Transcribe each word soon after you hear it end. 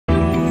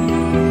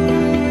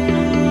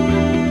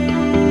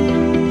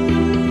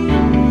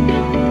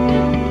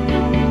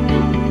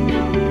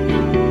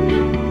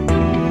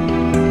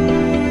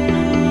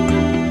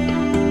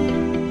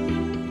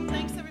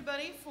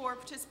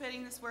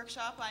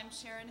I'm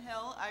Sharon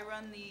Hill. I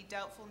run the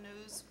Doubtful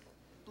News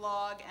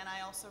blog, and I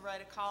also write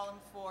a column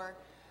for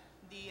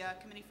the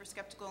Committee for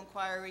Skeptical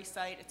Inquiry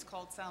site. It's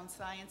called Sound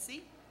Sciency.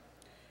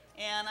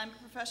 And I'm a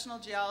professional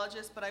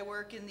geologist, but I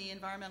work in the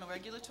environmental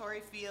regulatory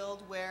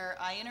field where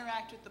I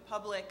interact with the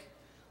public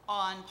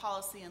on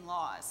policy and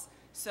laws.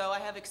 So I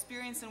have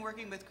experience in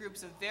working with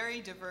groups of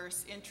very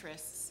diverse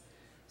interests.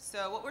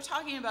 So what we're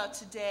talking about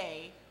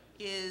today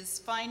is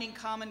finding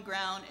common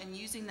ground and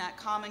using that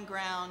common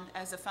ground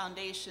as a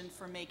foundation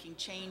for making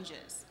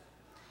changes.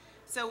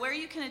 So where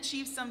you can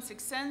achieve some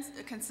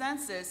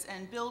consensus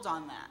and build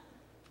on that.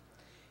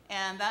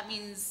 And that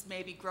means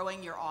maybe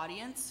growing your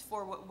audience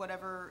for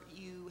whatever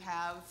you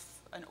have,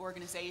 an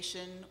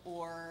organization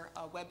or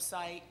a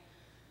website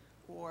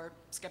or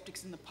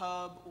Skeptics in the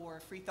Pub or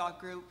a free thought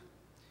group,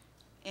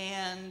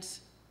 and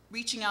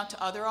reaching out to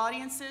other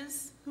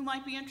audiences who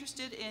might be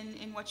interested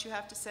in what you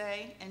have to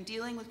say, and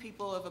dealing with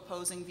people of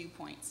opposing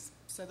viewpoints.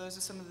 So those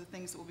are some of the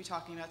things that we'll be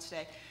talking about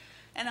today.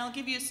 And I'll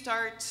give you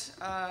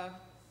a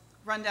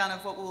rundown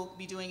of what we'll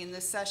be doing in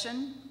this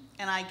session.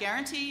 And I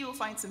guarantee you'll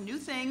find some new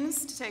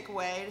things to take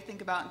away, to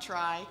think about and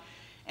try.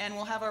 And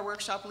we'll have our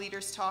workshop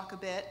leaders talk a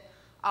bit.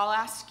 I'll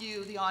ask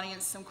you, the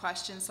audience, some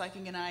questions so I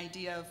can get an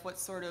idea of what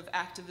sort of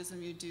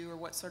activism you do or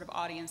what sort of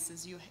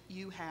audiences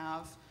you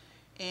have.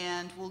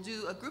 And we'll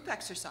do a group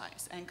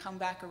exercise and come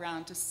back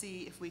around to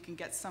see if we can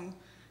get some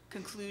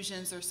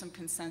conclusions or some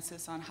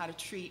consensus on how to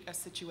treat a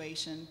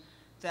situation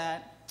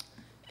that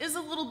is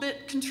a little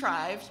bit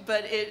contrived,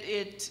 but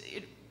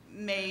it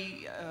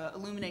may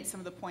illuminate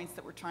some of the points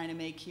that we're trying to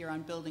make here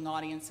on building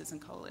audiences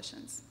and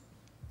coalitions.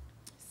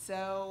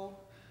 So,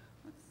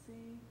 let's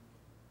see.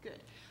 Good.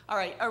 All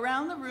right,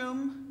 around the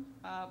room,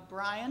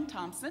 Brian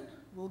Thompson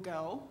will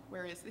go.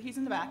 Where is he? He's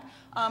in the back.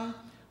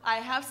 I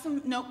have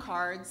some note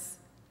cards.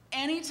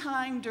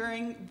 Anytime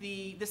during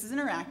this is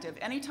interactive,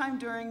 anytime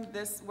during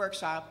this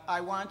workshop, I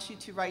want you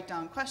to write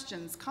down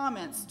questions,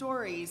 comments,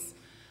 stories,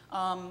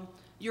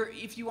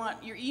 if you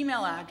want your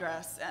email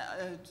address,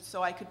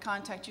 so I could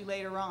contact you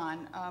later on.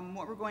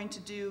 What we're going to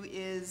do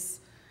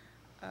is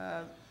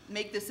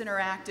make this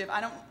interactive.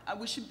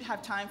 We should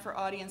have time for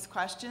audience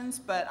questions,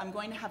 but I'm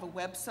going to have a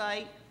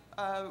website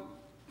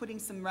putting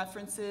some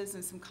references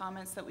and some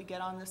comments that we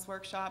get on this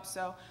workshop,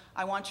 so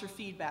I want your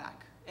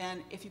feedback.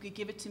 And if you could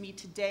give it to me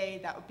today,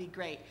 that would be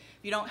great. If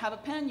you don't have a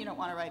pen, you don't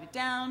want to write it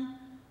down,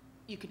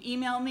 you can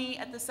email me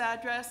at this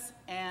address,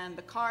 and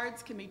the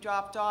cards can be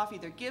dropped off,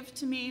 either give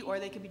to me or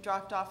they can be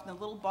dropped off in a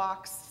little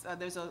box.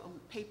 There's a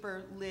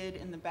paper lid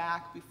in the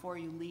back before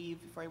you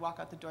leave, before you walk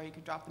out the door, you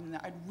can drop them in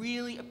there. I'd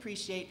really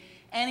appreciate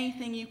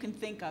anything you can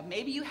think of.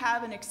 Maybe you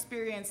have an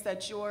experience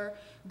that your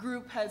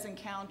group has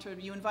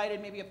encountered. You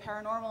invited maybe a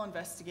paranormal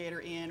investigator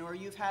in, or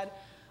you've had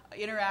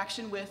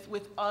interaction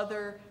with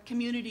other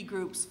community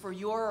groups for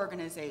your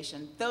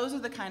organization. Those are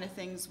the kind of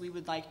things we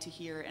would like to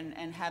hear,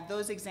 and have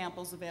those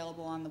examples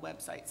available on the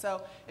website.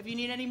 So if you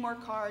need any more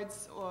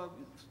cards, or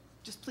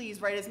just please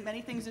write as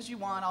many things as you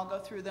want. I'll go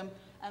through them.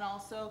 And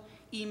also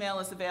email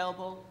is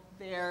available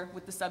there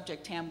with the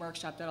subject TAM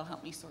workshop. That'll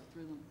help me sort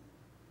through them.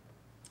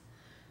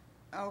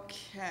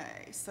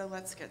 Okay, so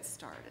let's get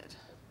started.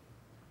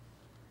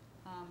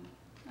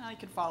 You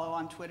can follow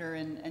on Twitter,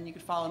 and you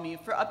can follow me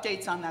for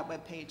updates on that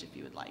webpage if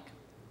you would like.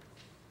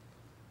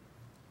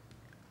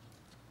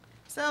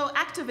 So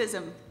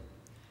activism.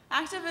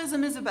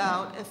 Activism is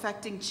about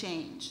effecting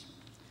change,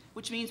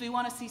 which means we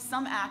want to see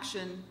some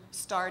action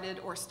started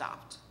or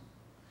stopped.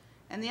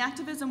 And the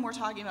activism we're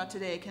talking about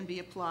today can be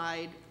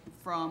applied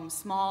from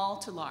small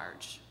to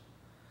large.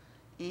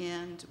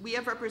 And we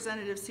have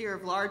representatives here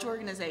of large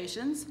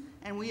organizations,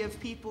 and we have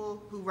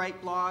people who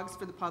write blogs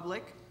for the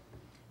public.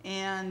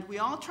 And we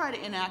all try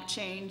to enact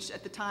change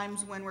at the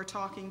times when we're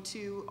talking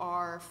to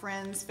our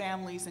friends,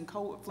 families, and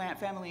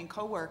family and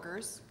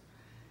coworkers.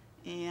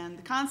 And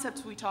the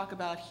concepts we talk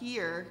about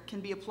here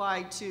can be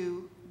applied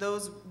to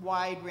those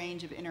wide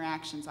range of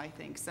interactions, I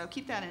think. So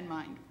keep that in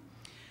mind.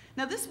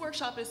 Now, this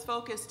workshop is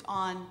focused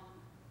on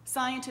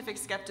scientific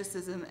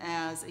skepticism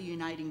as a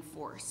uniting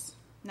force.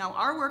 Now,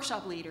 our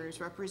workshop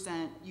leaders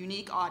represent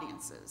unique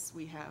audiences.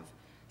 We have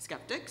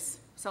skeptics,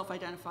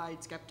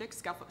 self-identified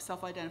skeptics,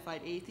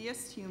 self-identified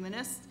atheists,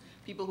 humanists,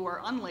 people who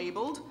are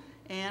unlabeled,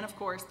 and of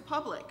course the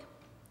public.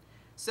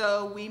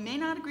 So we may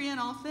not agree on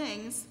all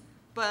things,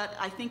 but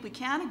I think we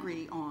can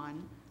agree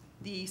on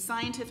the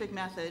scientific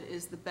method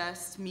is the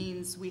best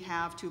means we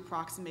have to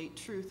approximate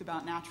truth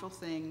about natural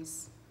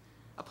things,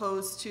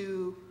 opposed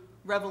to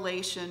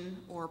revelation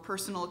or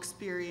personal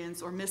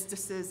experience or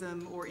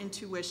mysticism or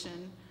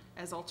intuition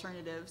as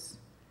alternatives.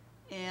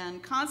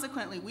 And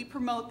consequently, we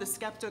promote the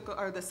skeptical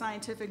or the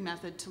scientific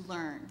method to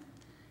learn,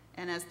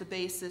 and as the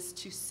basis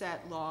to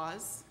set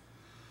laws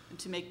and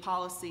to make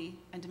policy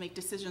and to make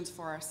decisions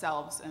for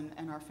ourselves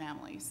and our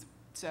families.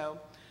 So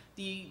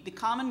the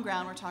common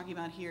ground we're talking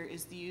about here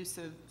is the use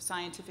of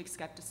scientific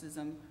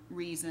skepticism,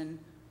 reason,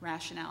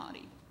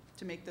 rationality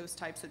to make those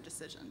types of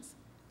decisions.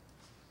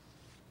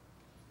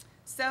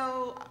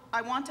 So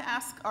I want to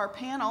ask our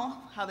panel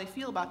how they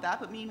feel about that,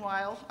 but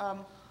meanwhile,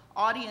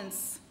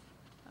 audience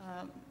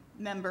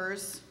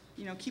members,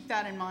 keep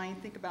that in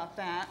mind, think about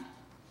that.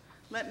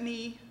 Let's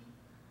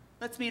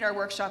meet our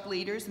workshop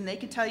leaders, and they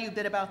can tell you a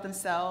bit about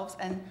themselves.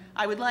 And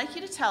I would like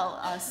you to tell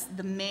us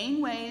the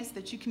main ways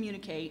that you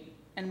communicate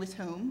and with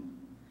whom.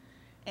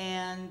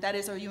 And that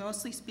is, are you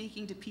mostly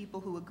speaking to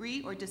people who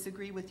agree or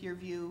disagree with your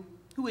view?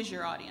 Who is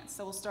your audience?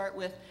 So we'll start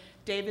with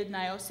David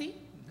Niose,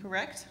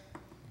 correct?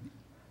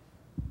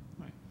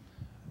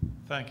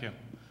 Thank you.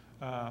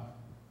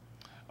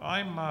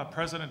 I'm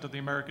president of the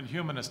American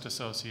Humanist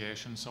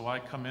Association, so I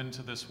come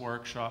into this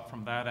workshop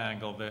from that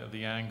angle,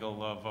 the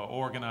angle of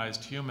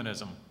organized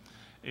humanism.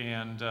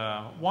 And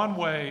one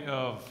way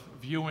of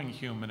viewing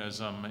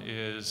humanism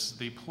is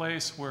the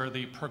place where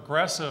the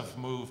progressive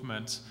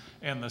movement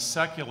and the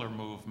secular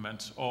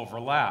movement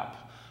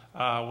overlap.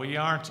 We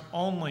aren't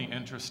only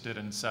interested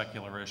in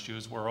secular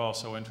issues, we're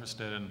also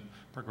interested in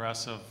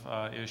progressive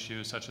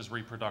issues such as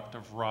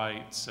reproductive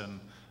rights and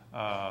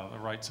the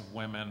rights of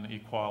women,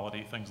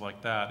 equality, things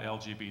like that,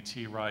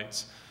 LGBT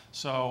rights.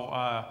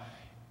 So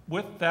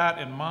with that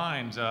in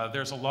mind,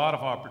 there's a lot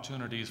of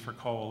opportunities for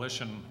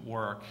coalition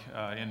work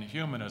in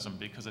humanism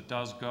because it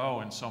does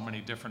go in so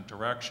many different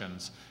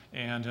directions.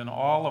 And in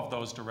all of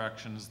those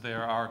directions,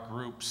 there are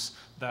groups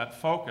that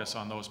focus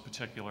on those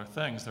particular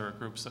things. There are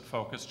groups that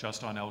focus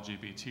just on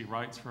LGBT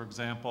rights, for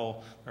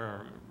example. There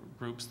are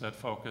groups that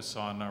focus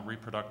on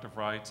reproductive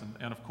rights.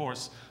 And of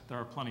course, there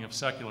are plenty of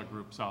secular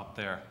groups out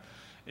there.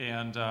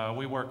 And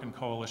we work in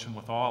coalition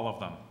with all of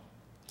them.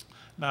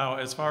 Now,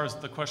 as far as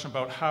the question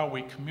about how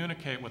we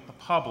communicate with the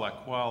public,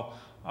 well,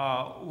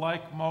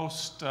 like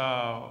most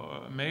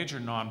major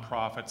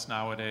nonprofits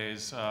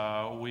nowadays,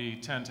 we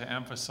tend to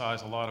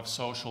emphasize a lot of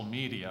social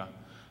media.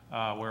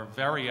 We're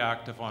very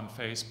active on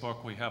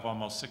Facebook. We have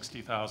almost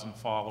 60,000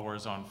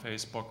 followers on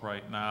Facebook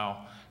right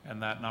now,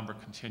 and that number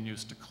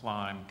continues to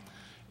climb.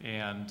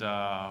 And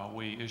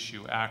we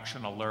issue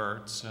action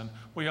alerts. And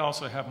we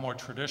also have more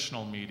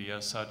traditional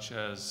media, such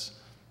as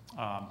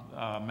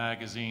a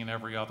magazine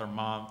every other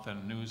month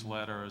and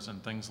newsletters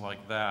and things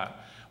like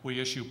that. We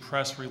issue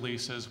press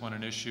releases when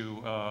an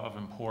issue of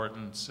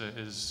importance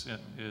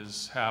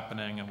is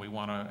happening and we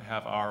want to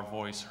have our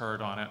voice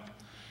heard on it.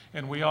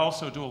 And we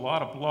also do a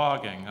lot of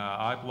blogging.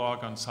 I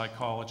blog on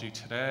Psychology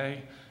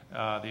Today.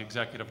 The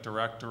executive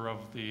director of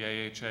the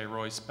AHA,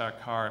 Roy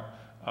Speckhart,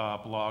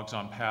 blogs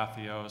on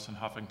Pathos and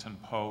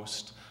Huffington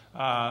Post.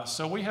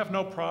 So we have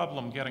no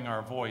problem getting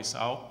our voice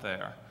out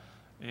there.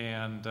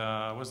 And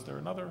was there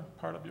another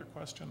part of your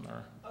question?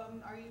 Or?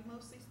 Are you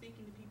mostly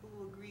speaking to people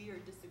who agree or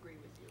disagree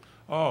with you?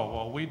 Oh,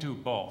 well, we do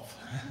both.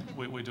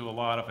 we do a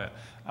lot of it.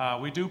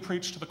 We do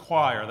preach to the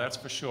choir, that's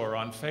for sure.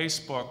 On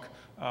Facebook,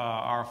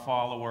 our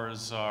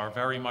followers are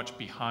very much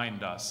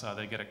behind us.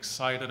 They get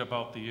excited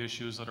about the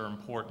issues that are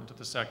important to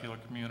the secular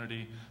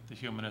community, the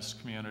humanist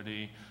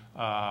community.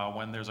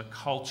 When there's a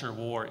culture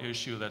war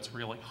issue that's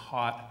really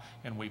hot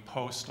and we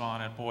post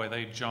on it, boy,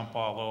 they jump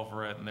all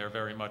over it and they're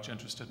very much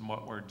interested in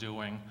what we're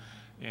doing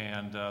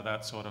and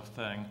that sort of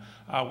thing.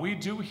 We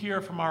do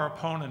hear from our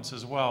opponents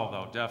as well,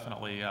 though,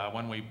 definitely.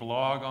 When we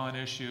blog on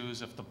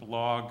issues, if the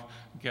blog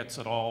gets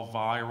it all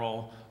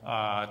viral,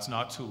 it's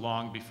not too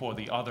long before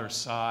the other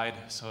side,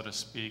 so to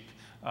speak,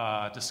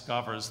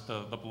 discovers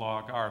the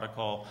blog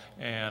article,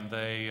 and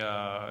they,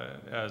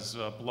 as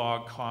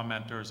blog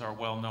commenters, are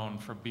well known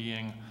for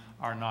being,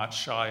 are not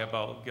shy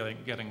about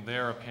getting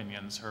their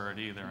opinions heard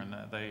either, and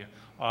they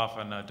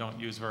often don't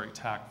use very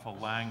tactful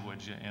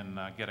language in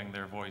getting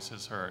their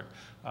voices heard.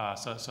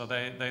 So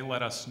they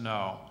let us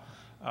know.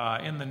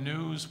 In the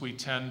news, we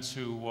tend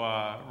to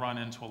run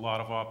into a lot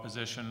of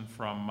opposition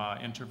from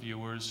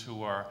interviewers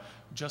who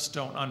just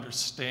don't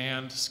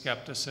understand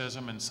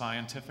skepticism and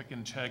scientific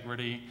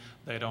integrity.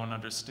 They don't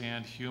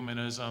understand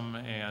humanism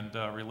and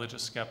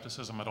religious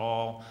skepticism at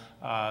all.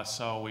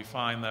 So we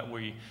find that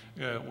we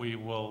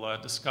will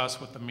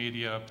discuss with the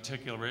media a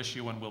particular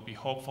issue and we'll be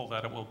hopeful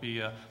that it will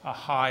be a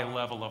high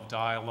level of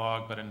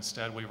dialogue, but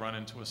instead we run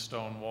into a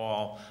stone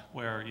wall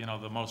where, you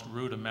know, the most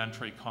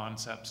rudimentary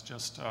concepts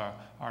just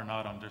are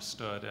not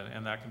understood,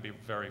 and that can be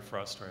very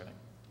frustrating.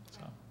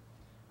 So.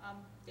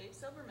 Dave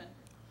Silverman.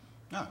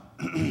 Oh.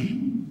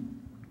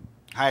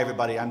 Hi,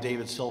 everybody. I'm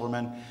David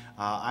Silverman.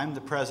 I'm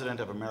the president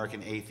of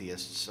American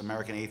Atheists.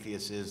 American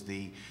Atheists is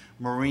the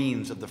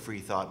Marines of the free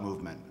thought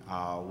movement.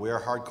 We're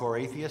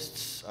hardcore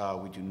atheists.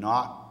 We do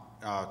not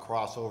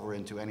cross over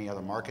into any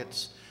other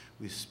markets.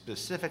 We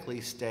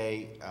specifically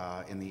stay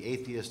in the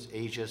atheist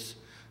aegis,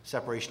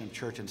 separation of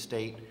church and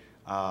state,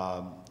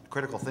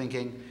 critical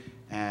thinking,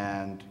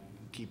 and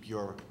keep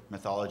your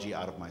mythology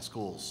out of my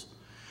schools.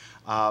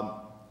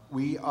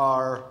 We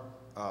are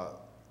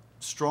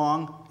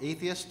strong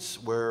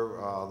atheists. We're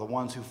the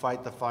ones who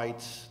fight the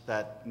fights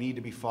that need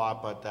to be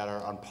fought but that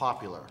are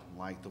unpopular,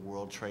 like the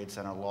World Trade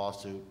Center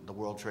lawsuit, the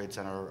World Trade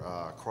Center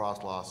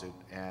cross lawsuit,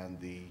 and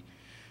the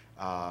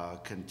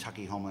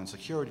Kentucky Homeland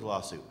Security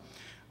lawsuit.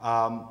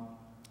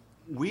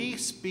 We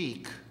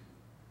speak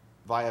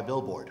via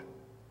billboard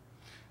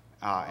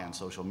and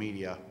social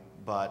media,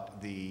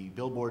 but the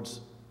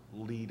billboards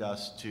lead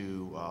us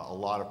to a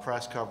lot of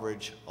press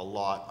coverage, a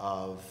lot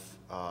of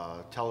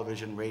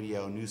television,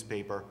 radio,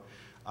 newspaper.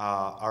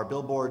 Our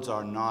billboards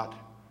are not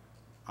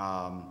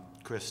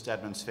Chris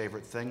Stedman's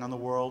favorite thing on the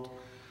world,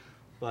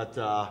 but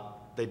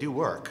they do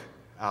work,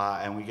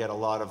 and we get a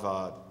lot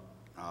of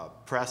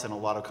press and a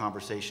lot of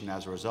conversation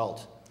as a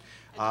result.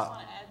 I just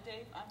want to add,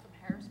 Dave, I'm from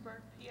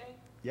Harrisburg, PA.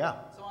 Yeah.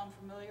 So I'm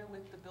familiar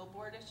with the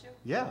billboard issue.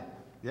 Yeah,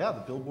 yeah,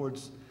 the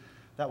billboards,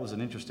 that was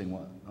an interesting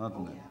one,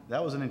 wasn't it?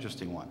 That was an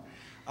interesting one.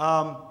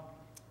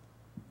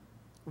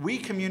 We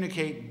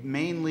communicate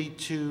mainly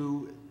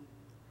to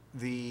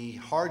the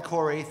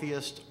hardcore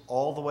atheist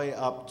all the way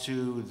up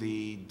to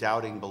the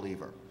doubting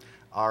believer.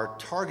 Our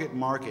target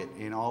market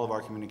in all of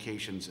our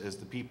communications is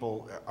the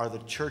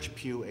church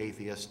pew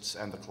atheists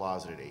and the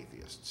closeted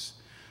atheists.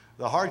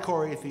 The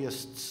hardcore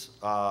atheists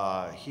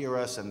hear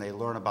us and they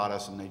learn about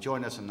us and they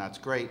join us, and that's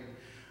great.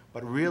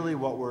 But really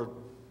what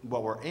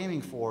we're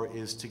aiming for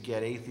is to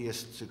get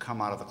atheists to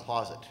come out of the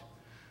closet.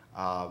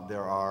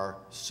 There are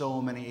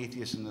so many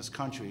atheists in this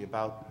country,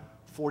 about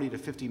 40 to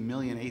 50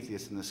 million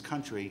atheists in this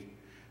country,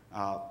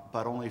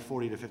 but only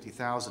 40 to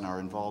 50,000 are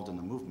involved in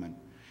the movement.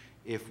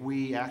 If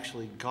we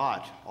actually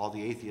got all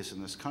the atheists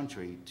in this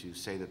country to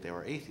say that they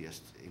were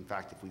atheists, in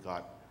fact, if we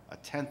got a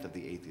tenth of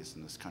the atheists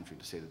in this country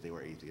to say that they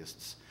were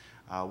atheists,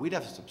 we'd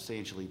have a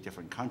substantially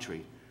different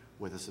country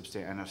with a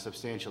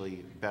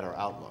substantially better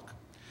outlook.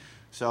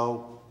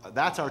 So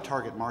that's our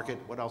target market.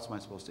 What else am I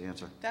supposed to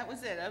answer? That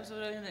was it. That was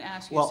what I was going to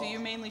ask you. Well, so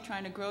you're mainly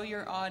trying to grow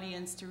your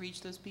audience to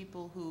reach those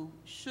people who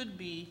should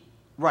be.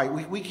 Right.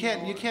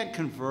 You can't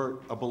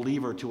convert a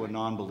believer to a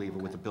non-believer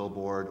with a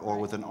billboard or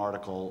with an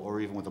article or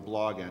even with a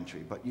blog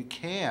entry, but you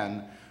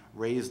can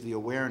raise the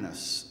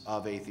awareness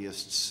of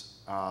atheists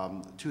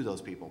to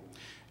those people.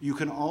 You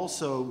can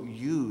also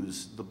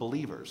use the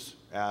believers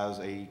as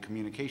a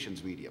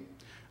communications medium.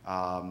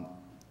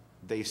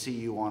 They see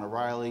you on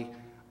O'Reilly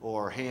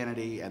or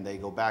Hannity, and they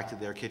go back to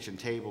their kitchen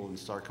table and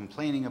start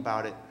complaining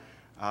about it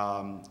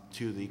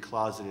to the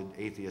closeted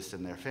atheists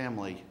in their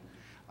family.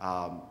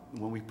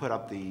 When we put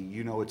up the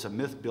 "You Know It's a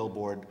Myth"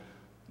 billboard,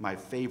 my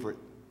favorite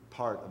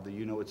part of the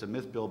 "You Know It's a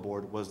Myth"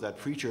 billboard was that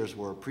preachers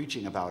were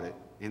preaching about it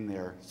in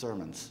their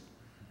sermons,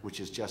 which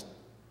is just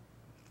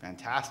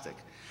fantastic.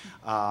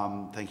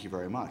 Thank you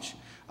very much.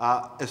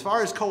 As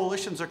far as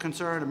coalitions are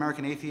concerned,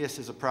 American Atheists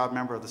is a proud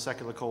member of the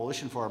Secular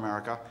Coalition for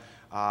America.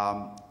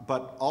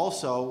 But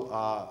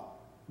also,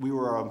 we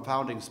were a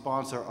founding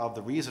sponsor of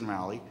the Reason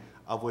Rally,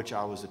 of which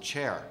I was a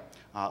chair.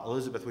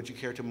 Elizabeth, would you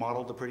care to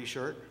model the pretty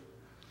shirt?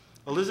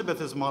 Elizabeth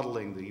is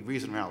modeling the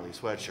Reason Rally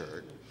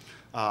sweatshirt.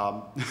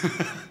 Well,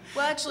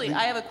 actually,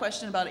 I have a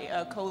question about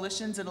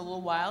coalitions in a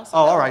little while. So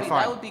all right,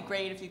 fine. That would be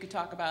great if you could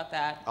talk about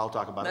that. I'll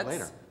talk about it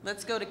later.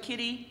 Let's go to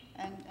Kitty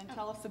and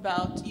tell us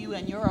about you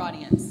and your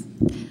audience.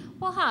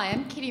 Well, hi,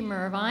 I'm Kitty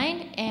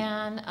Mervine,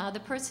 and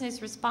the person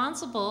who's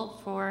responsible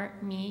for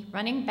me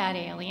running Bad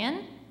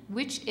Alien,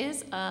 which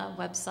is a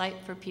website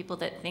for people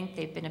that think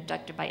they've been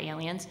abducted by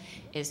aliens,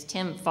 is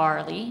Tim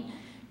Farley,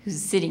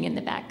 who's sitting in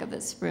the back of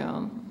this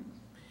room.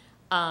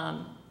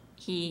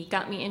 He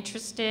got me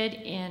interested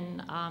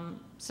in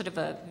sort of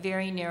a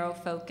very narrow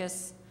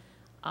focus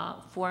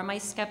for my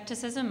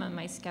skepticism and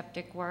my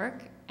skeptic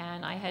work,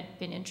 and I had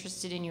been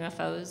interested in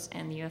UFOs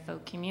and the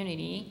UFO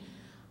community.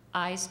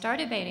 I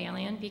started Bad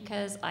Alien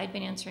because I'd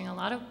been answering a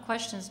lot of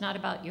questions not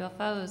about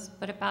UFOs,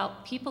 but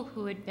about people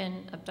who had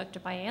been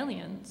abducted by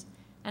aliens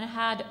and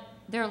had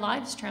their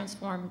lives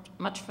transformed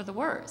much for the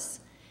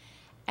worse.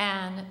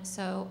 And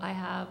so I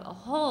have a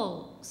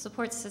whole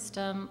support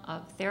system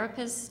of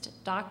therapists,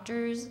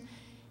 doctors,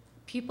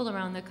 people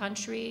around the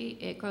country.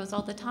 It grows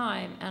all the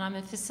time, and I'm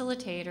a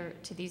facilitator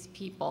to these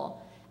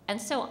people.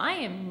 And so I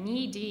am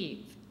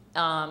knee-deep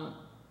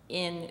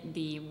in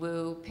the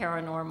woo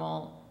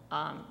paranormal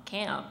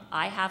camp.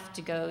 I have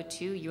to go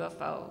to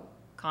UFO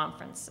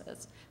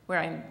conferences where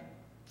I'm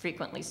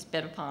frequently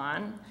spit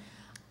upon.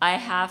 I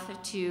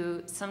have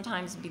to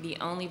sometimes be the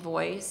only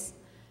voice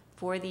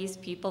for these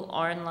people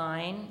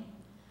online.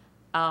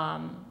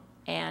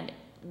 And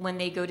when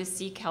they go to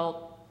seek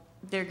help,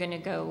 they're going to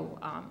go,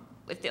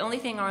 if the only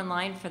thing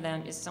online for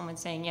them is someone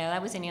saying, yeah,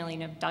 that was an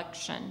alien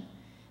abduction,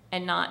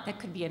 and not, that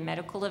could be a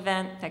medical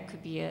event, that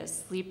could be a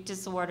sleep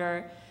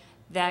disorder,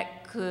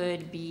 that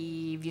could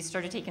be, if you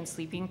started taking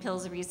sleeping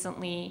pills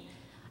recently,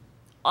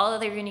 all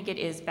they're going to get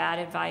is bad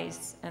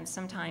advice, and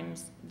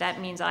sometimes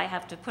that means I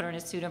have to put on a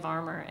suit of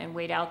armor and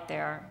wait out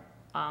there,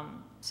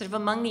 sort of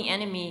among the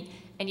enemy,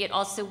 and yet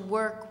also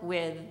work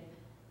with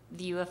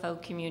the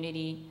UFO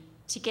community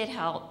to get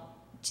help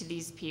to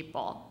these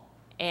people.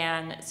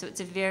 And so it's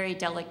a very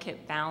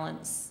delicate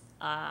balance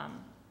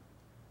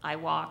I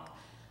walk.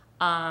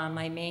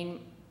 My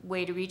main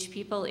way to reach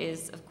people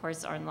is, of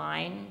course,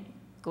 online,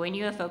 going to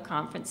UFO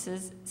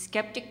conferences.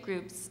 Skeptic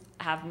groups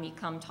have me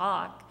come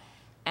talk,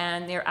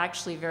 and they're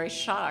actually very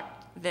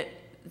shocked that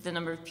the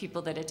number of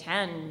people that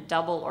attend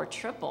double or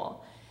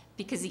triple,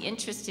 because the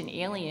interest in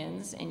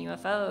aliens and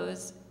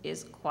UFOs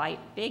is quite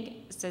big.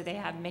 So they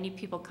have many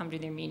people come to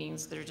their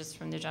meetings that are just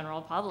from the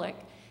general public.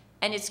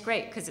 And it's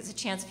great because it's a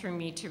chance for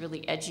me to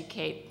really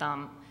educate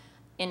them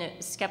in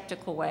a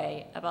skeptical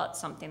way about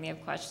something they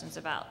have questions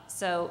about.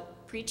 So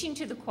preaching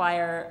to the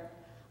choir,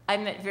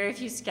 I've met very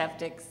few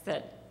skeptics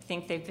that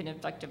think they've been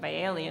abducted by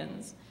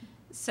aliens.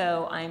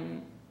 So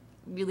I'm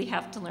really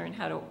have to learn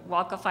how to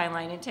walk a fine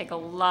line and take a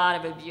lot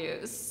of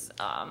abuse.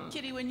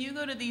 Kitty, when you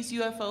go to these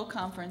UFO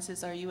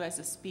conferences, are you as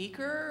a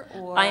speaker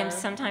or? I am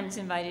sometimes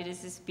invited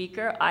as a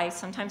speaker. I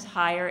sometimes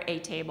hire a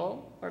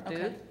table or booth.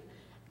 Okay.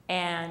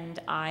 And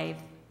I've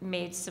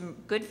made some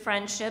good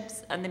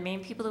friendships, and the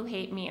main people who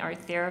hate me are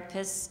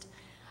therapists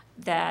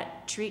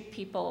that treat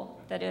people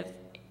that are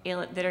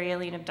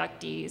alien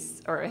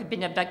abductees or have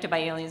been abducted by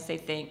aliens, they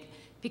think,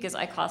 because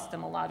I cost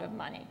them a lot of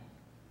money.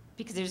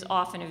 Because there's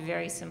often a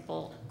very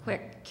simple,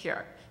 quick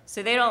cure.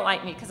 So they don't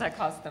like me because I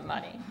cost them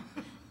money.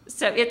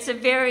 So it's a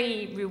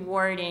very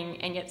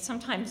rewarding and yet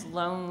sometimes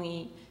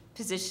lonely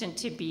position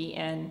to be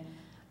in,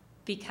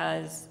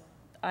 because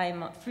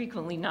I'm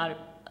frequently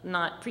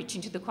not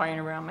preaching to the choir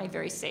and around my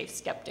very safe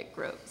skeptic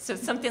group. So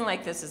something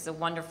like this is a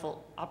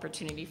wonderful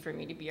opportunity for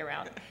me to be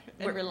around.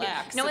 And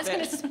relax. No one's going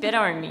to spit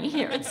on me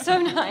here. It's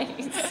so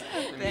nice.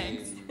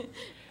 Thanks.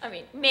 I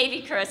mean,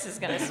 maybe Chris is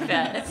going to spit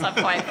at some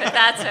point, but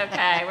that's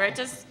okay. We're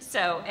just,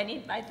 so,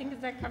 I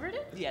think that covered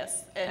it?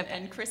 Yes,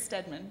 and Chris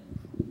Stedman.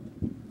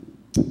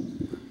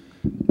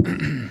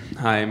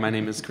 Hi, my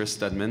name is Chris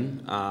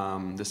Stedman.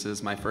 This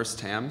is my first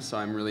TAM, so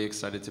I'm really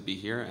excited to be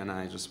here, and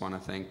I just want to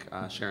thank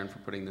Sharon for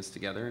putting this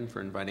together and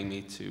for inviting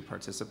me to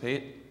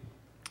participate.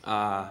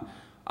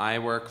 I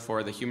work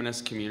for the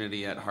humanist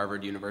community at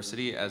Harvard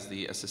University as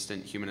the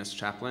assistant humanist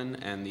chaplain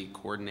and the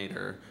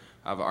coordinator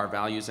of our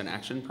Values in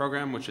Action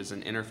program, which is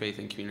an interfaith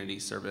and community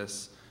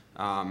service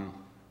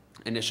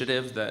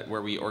initiative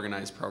where we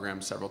organize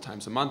programs several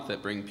times a month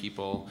that bring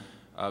people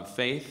of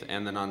faith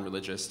and the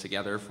non-religious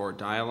together for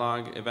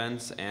dialogue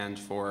events and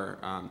for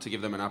to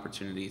give them an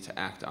opportunity to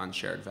act on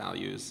shared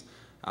values.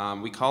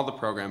 We call the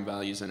program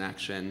Values in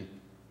Action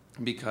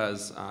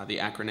because the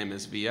acronym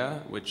is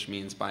VIA, which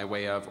means by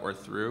way of or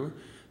through,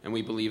 and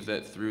we believe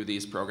that through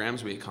these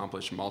programs we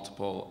accomplish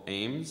multiple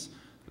aims.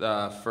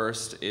 The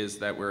first is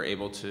that we're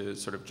able to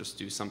sort of just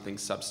do something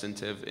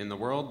substantive in the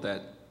world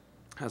that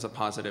has a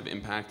positive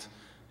impact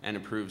and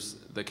improves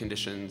the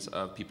conditions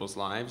of people's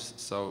lives.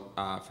 So,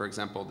 for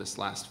example, this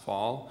last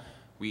fall,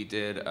 we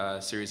did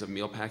a series of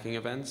meal packing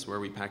events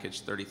where we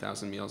packaged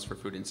 30,000 meals for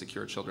food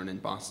insecure children in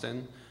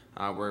Boston,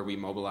 where we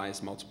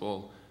mobilized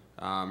multiple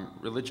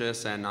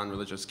religious and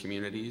non-religious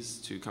communities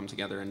to come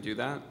together and do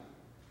that.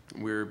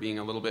 We're being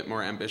a little bit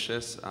more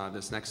ambitious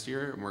this next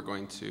year, and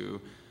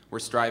we're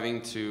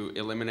striving to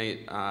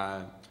eliminate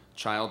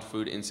child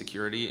food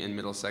insecurity in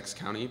Middlesex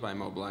County by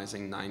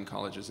mobilizing 9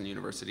 colleges and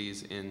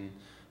universities in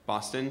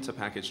Boston to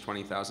package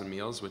 20,000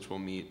 meals, which will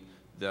meet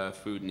the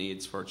food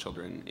needs for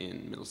children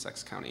in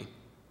Middlesex County.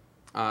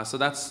 So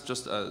that's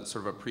just a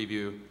sort of a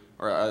preview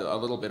or a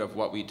little bit of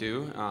what we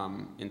do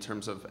in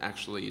terms of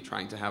actually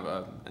trying to have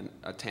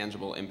a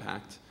tangible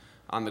impact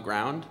on the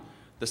ground.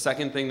 The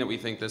second thing that we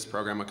think this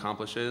program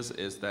accomplishes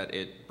is that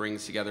it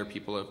brings together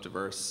people of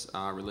diverse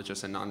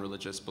religious and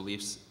non-religious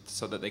beliefs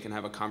so that they can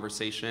have a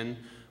conversation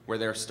where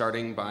they're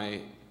starting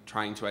by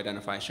trying to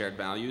identify shared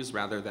values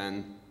rather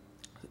than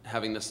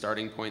having the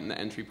starting point and the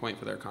entry point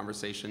for their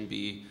conversation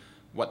be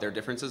what their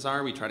differences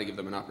are. We try to give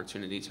them an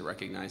opportunity to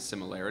recognize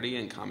similarity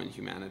and common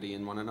humanity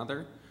in one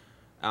another.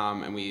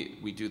 And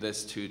we do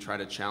this to try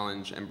to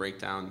challenge and break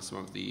down some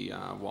of the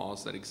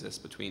walls that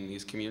exist between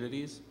these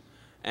communities.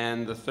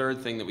 And the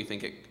third thing that we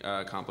think it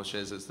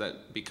accomplishes is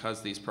that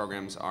because these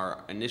programs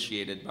are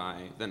initiated by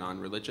the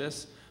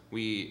non-religious,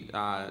 we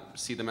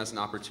see them as an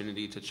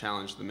opportunity to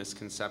challenge the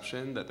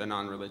misconception that the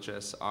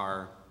non-religious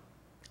are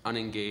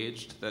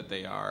unengaged, that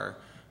they are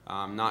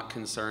not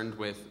concerned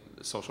with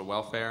social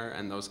welfare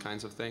and those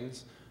kinds of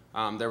things.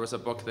 There was a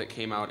book that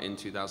came out in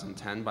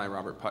 2010 by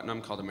Robert Putnam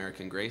called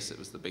American Grace. It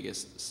was the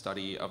biggest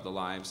study of the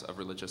lives of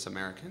religious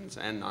Americans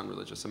and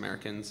non-religious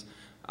Americans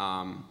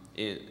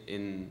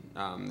in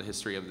the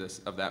history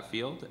of that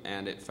field,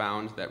 and it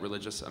found that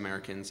religious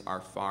Americans are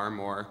far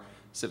more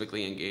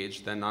civically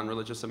engaged than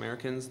non-religious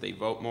Americans. They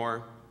vote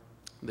more,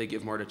 they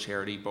give more to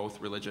charity, both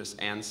religious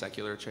and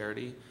secular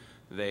charity.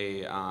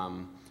 They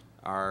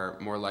are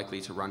more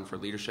likely to run for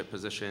leadership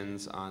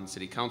positions on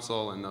city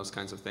council and those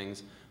kinds of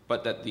things,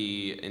 but that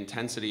the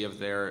intensity of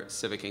their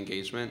civic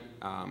engagement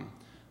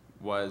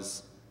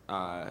was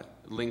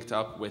linked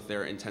up with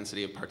their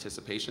intensity of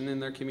participation in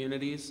their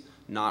communities,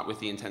 not with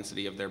the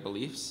intensity of their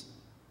beliefs.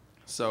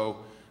 So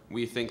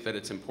we think that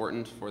it's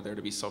important for there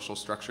to be social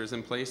structures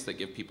in place that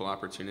give people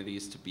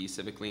opportunities to be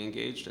civically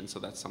engaged, and so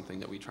that's something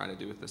that we try to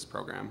do with this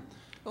program.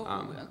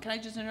 Can I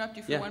just interrupt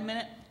you for 1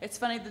 minute? It's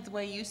funny that the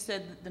way you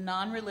said that the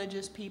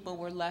non-religious people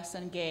were less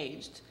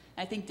engaged.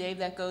 I think, Dave,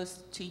 that goes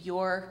to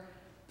your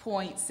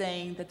point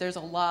saying that there's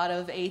a lot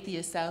of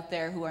atheists out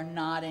there who are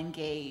not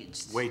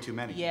engaged. Way too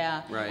many.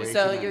 Yeah. Right.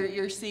 So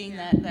you're seeing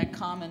that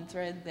common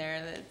thread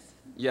there. That's.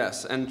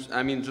 Yes, and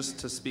I mean, just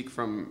to speak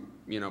from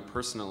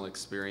personal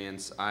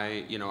experience,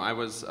 I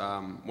was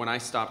when I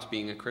stopped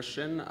being a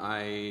Christian,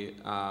 I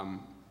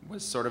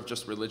was sort of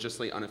just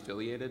religiously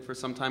unaffiliated for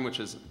some time, which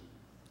is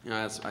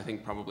As I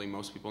think probably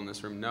most people in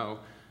this room know,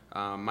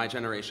 my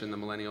generation, the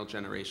millennial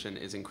generation,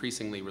 is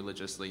increasingly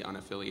religiously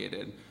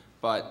unaffiliated.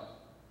 But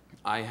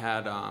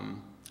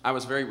I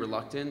was very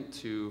reluctant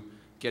to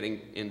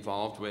getting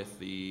involved with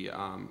the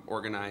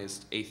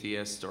organized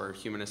atheist or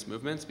humanist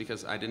movements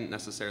because I didn't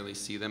necessarily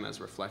see them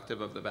as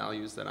reflective of the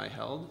values that I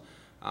held.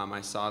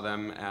 I saw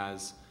them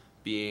as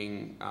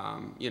being,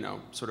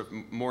 sort of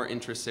more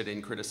interested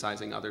in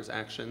criticizing others'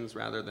 actions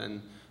rather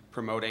than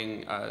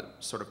promoting a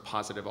sort of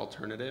positive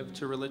alternative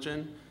to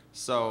religion.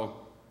 So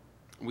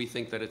we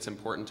think that it's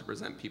important to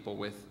present people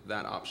with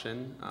that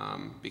option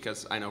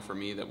because I know for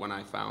me that when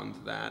I found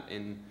that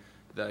in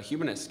the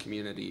humanist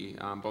community,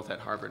 both at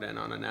Harvard and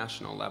on a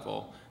national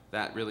level,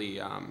 that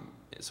really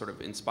sort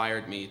of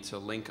inspired me to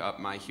link up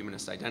my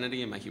humanist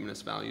identity and my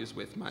humanist values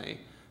with my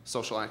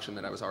social action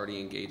that I was already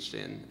engaged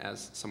in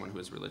as someone who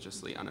is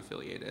religiously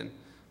unaffiliated.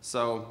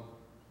 So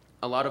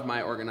a lot of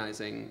my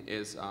organizing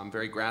is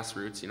very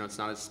grassroots. It's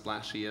not as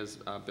splashy as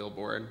a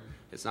billboard.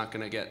 It's not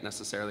going to get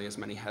necessarily as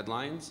many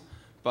headlines,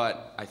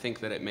 but I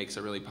think that it makes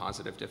a really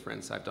positive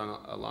difference. I've done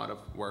a lot of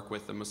work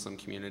with the Muslim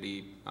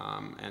community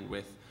and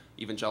with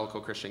evangelical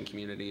Christian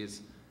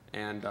communities,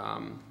 and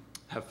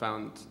have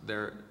found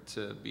there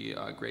to be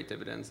great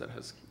dividends that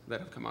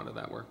have come out of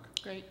that work.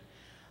 Great.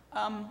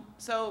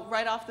 So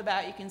right off the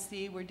bat, you can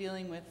see we're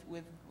dealing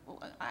with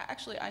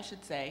actually, I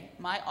should say,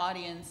 my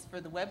audience for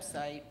the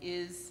website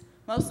is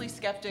mostly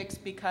skeptics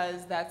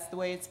because that's the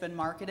way it's been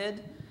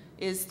marketed,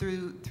 is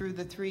through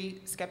the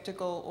 3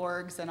 skeptical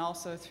orgs and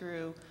also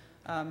through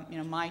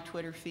my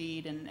Twitter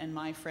feed and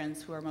my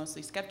friends who are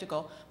mostly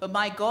skeptical. But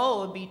my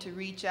goal would be to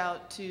reach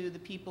out to the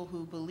people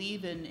who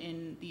believe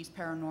in these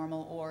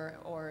paranormal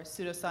or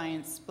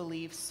pseudoscience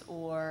beliefs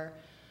or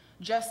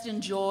just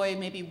enjoy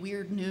maybe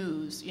weird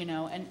news,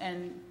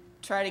 and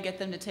try to get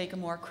them to take a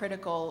more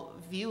critical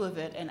view of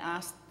it and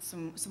ask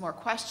some more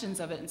questions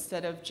of it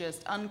instead of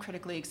just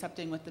uncritically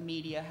accepting what the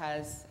media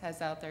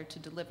has out there to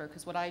deliver.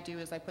 Because what I do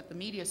is I put the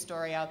media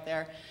story out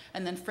there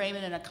and then frame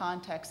it in a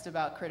context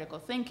about critical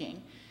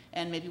thinking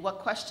and maybe what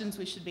questions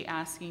we should be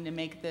asking to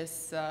make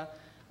this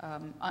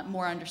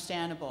more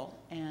understandable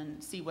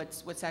and see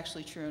what's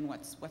actually true and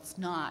what's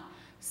not.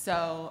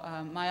 So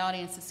my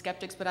audience is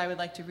skeptics, but I would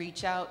like to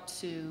reach out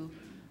to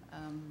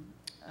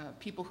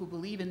people who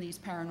believe in these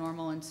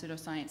paranormal and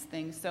pseudoscience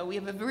things. So we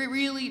have a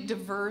really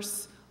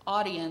diverse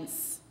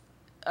audience.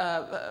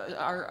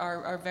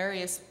 Our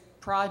various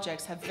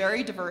projects have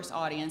very diverse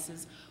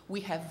audiences.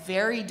 We have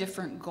very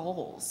different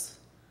goals,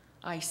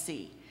 I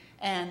see.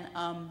 And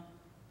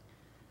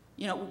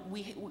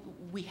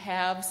we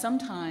have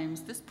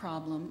sometimes this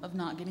problem of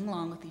not getting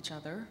along with each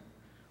other,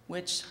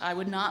 which I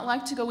would not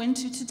like to go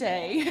into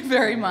today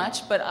very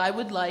much, but I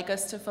would like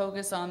us to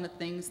focus on the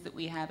things that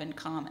we have in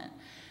common.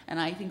 And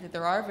I think that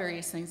there are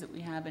various things that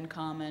we have in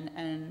common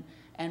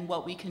and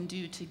what we can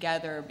do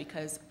together,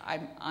 because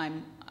I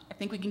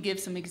think we can give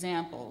some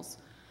examples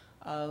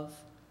of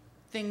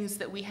things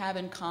that we have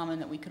in common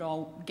that we could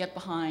all get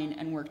behind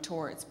and work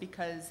towards.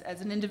 Because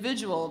as an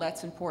individual,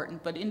 that's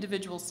important, but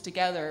individuals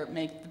together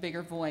make the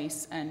bigger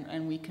voice,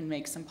 and we can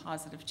make some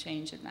positive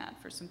change in that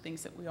for some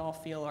things that we all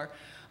feel are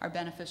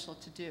beneficial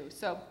to do.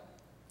 So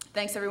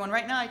thanks, everyone.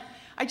 Right now,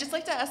 I'd just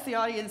like to ask the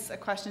audience a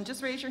question.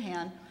 Just raise your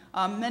hand.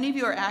 Many of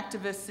you are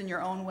activists in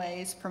your own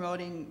ways,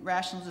 promoting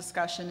rational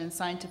discussion and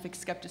scientific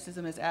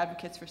skepticism as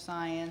advocates for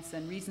science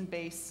and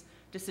reason-based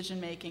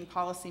decision-making,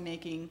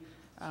 policy-making,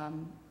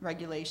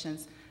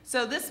 regulations.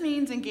 So this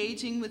means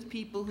engaging with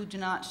people who do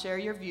not share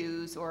your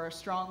views or are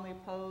strongly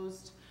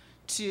opposed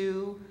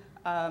to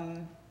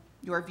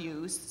your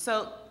views.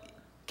 So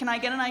can I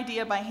get an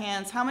idea by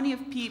hands? How many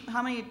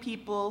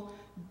people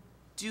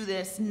do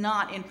this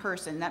not in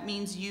person? That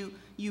means you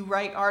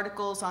write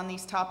articles on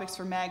these topics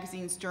for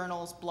magazines,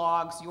 journals,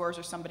 blogs, yours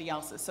or somebody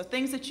else's. So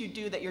things that you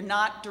do that you're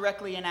not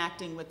directly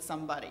enacting with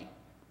somebody.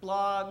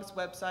 Blogs,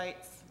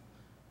 websites,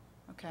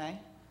 okay.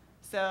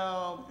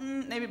 So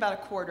maybe about a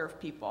quarter of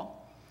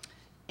people.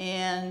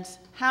 And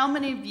how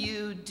many of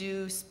you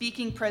do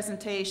speaking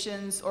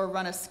presentations or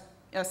run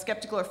a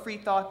skeptical or free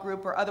thought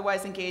group or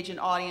otherwise engage in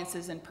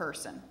audiences in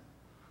person?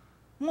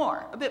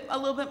 More, a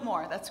little bit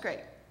more, that's great.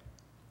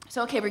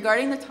 So okay,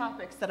 regarding the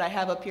topics that I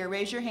have up here,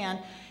 raise your hand.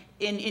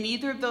 In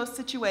either of those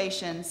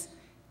situations,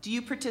 do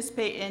you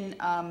participate in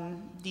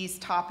these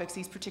topics,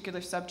 these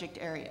particular subject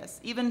areas?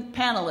 Even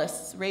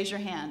panelists, raise your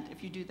hand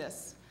if you do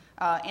this.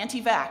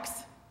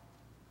 Anti-vax.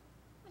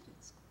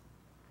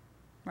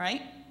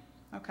 Right?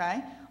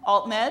 Okay.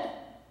 Alt-med,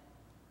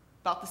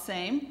 about the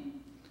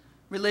same.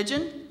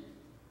 Religion,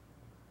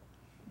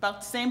 about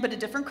the same, but a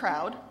different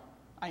crowd.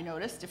 I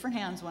noticed, different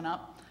hands went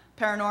up.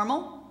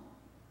 Paranormal,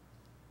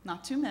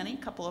 not too many, a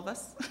couple of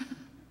us.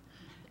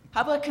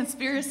 How about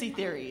conspiracy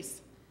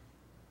theories?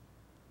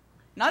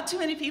 Not too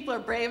many people are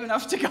brave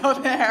enough to go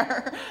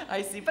there,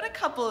 I see, but a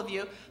couple of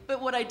you.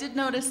 But what I did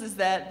notice is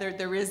that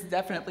there is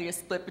definitely a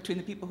split between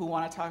the people who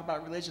want to talk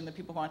about religion and the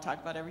people who want to talk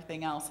about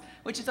everything else,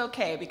 which is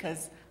okay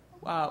because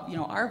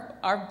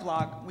our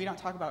blog, we don't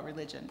talk about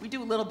religion. We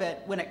do a little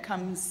bit when it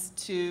comes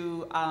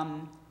to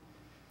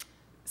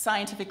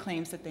scientific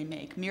claims that they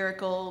make,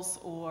 miracles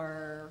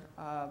or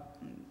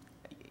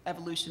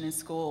evolution in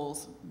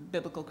schools,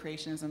 biblical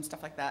creationism,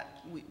 stuff like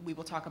that. We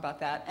will talk about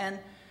that. And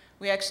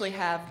we actually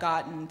have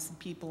gotten some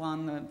people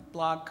on the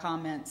blog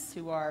comments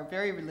who are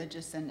very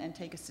religious and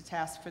take us to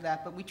task for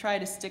that, but we try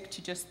to stick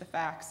to just the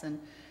facts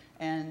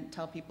and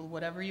tell people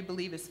whatever you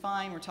believe is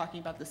fine. We're talking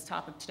about this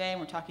topic today,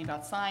 and we're talking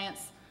about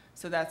science,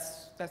 so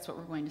that's what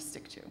we're going to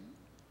stick to.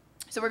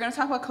 So we're going to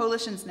talk about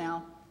coalitions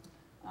now.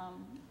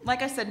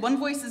 Like I said, one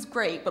voice is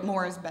great, but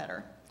more is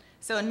better.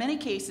 So in many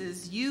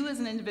cases, you as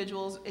an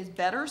individual is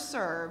better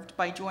served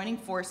by joining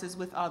forces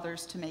with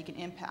others to make an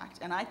impact.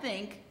 And I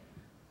think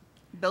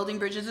building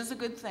bridges is a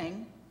good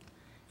thing.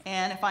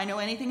 And if I know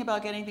anything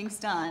about getting things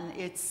done,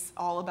 it's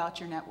all about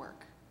your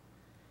network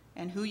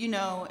and who you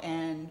know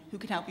and who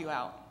can help you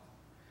out.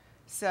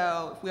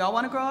 So if we all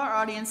want to grow our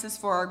audiences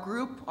for our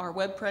group, our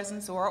web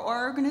presence, or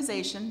our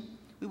organization,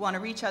 we want to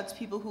reach out to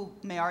people who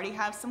may already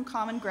have some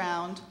common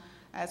ground,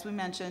 as we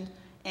mentioned,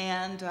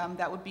 and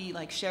that would be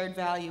like shared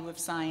value of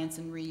science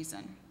and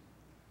reason.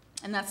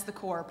 And that's the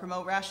core: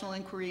 promote rational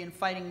inquiry and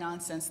fighting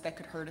nonsense that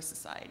could hurt a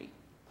society.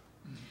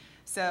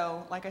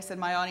 So, like I said,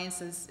 my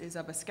audience is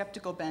of a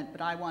skeptical bent,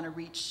 but I want to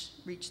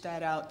reach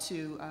that out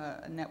to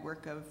a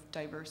network of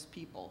diverse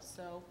people.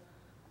 So,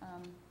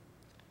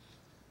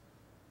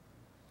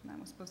 that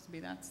was supposed to be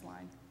that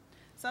slide.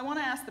 So I want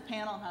to ask the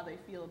panel how they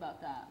feel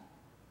about that.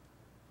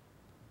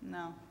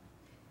 No,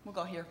 we'll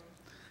go here.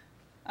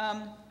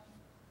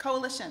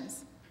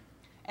 Coalitions.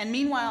 And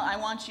meanwhile, I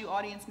want you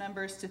audience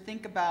members to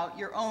think about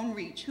your own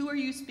reach. Who are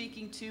you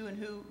speaking to, and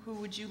who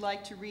would you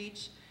like to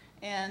reach?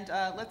 And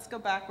let's go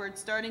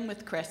backwards, starting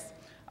with Chris.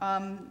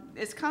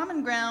 Is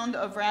common ground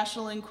of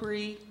rational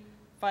inquiry,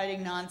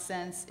 fighting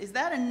nonsense, is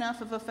that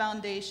enough of a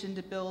foundation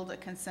to build a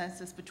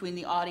consensus between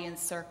the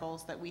audience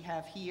circles that we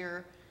have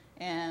here?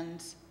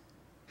 And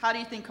how do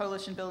you think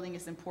coalition building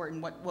is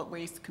important? What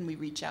ways can we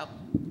reach out?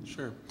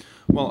 Sure.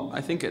 Well,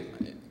 I think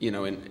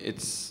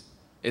it's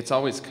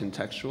always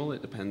contextual.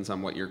 It depends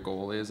on what your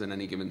goal is in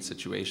any given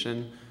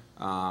situation.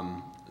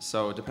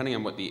 So depending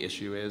on what the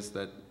issue is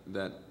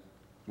that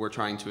we're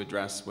trying to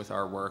address with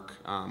our work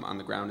on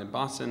the ground in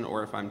Boston,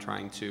 or if I'm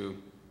trying to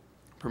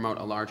promote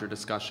a larger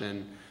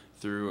discussion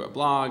through a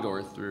blog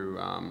or through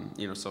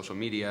social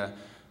media,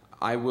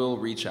 I will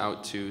reach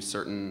out to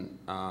certain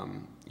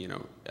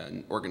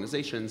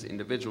organizations,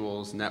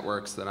 individuals,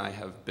 networks that I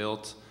have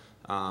built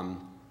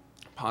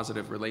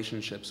positive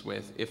relationships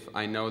with, if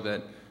I know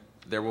that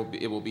it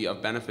will be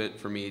of benefit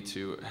for me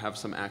to have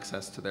some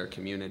access to their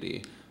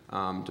community,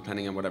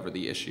 depending on whatever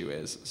the issue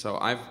is. So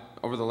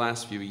over the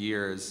last few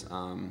years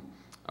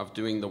of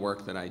doing the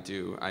work that I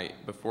do,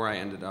 before I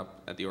ended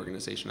up at the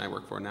organization I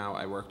work for now,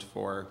 I worked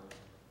for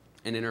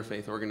an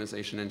interfaith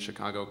organization in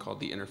Chicago called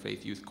the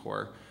Interfaith Youth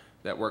Corps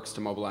that works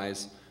to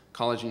mobilize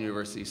college and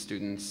university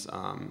students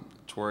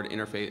toward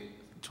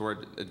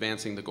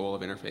advancing the goal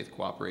of interfaith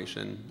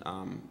cooperation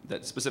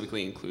that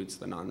specifically includes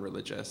the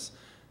non-religious.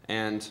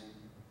 And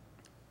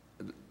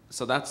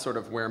so that's sort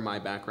of where my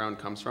background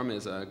comes from,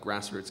 is a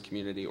grassroots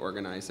community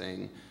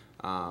organizing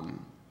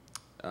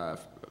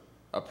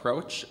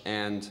approach.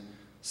 And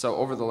so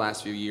over the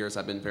last few years,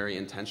 I've been very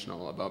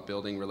intentional about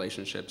building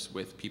relationships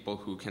with people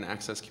who can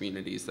access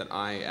communities that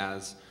I,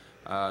 as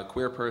a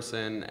queer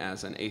person,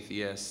 as an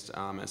atheist,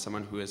 as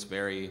someone who is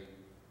very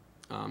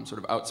sort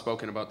of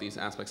outspoken about these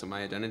aspects of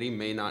my identity,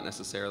 may not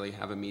necessarily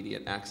have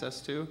immediate access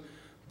to.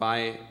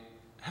 By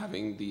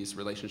having these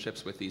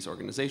relationships with these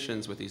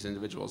organizations, with these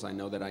individuals, I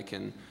know that I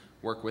can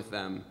work with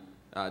them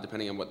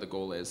depending on what the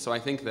goal is. So I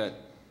think that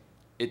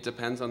it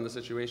depends on the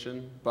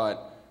situation,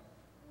 but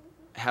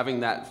having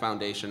that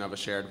foundation of a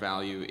shared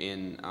value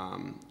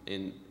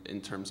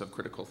in terms of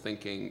critical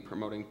thinking,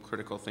 promoting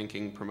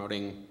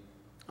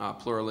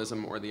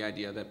pluralism, or the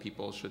idea that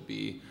people should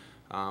be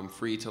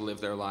free to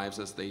live their lives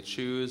as they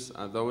choose,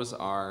 those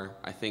are,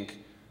 I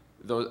think,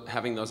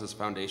 having those as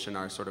foundation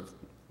are sort of,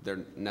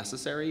 they're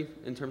necessary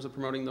in terms of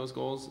promoting those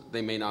goals.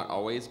 They may not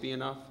always be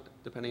enough,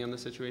 depending on the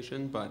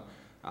situation, but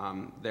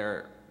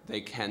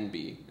they can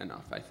be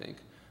enough, I think.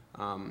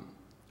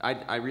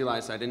 I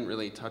realized I didn't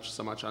really touch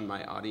so much on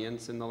my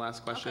audience in the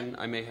last question.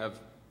 Okay. I may have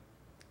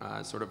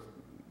sort of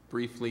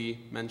briefly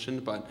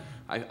mentioned, but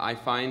I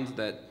find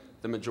that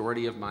the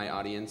majority of my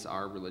audience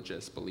are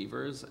religious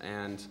believers,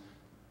 and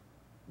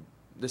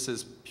this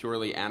is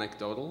purely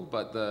anecdotal,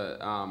 but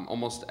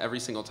almost every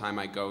single time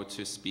I go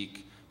to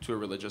speak to a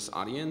religious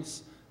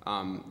audience,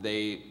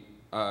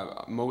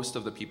 most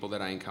of the people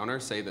that I encounter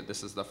say that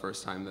this is the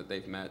first time that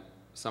they've met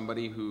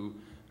somebody who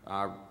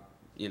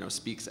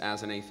speaks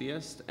as an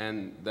atheist,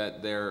 and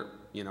that their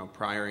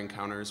prior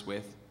encounters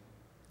with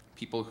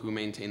people who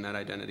maintain that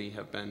identity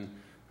have been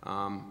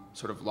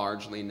sort of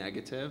largely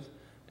negative.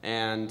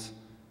 And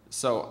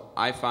so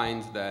I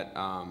find that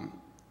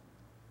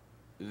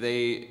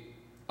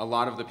a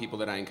lot of the people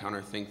that I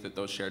encounter think that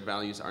those shared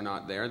values are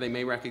not there. They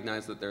may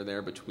recognize that they're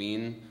there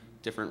between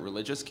different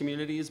religious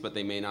communities, but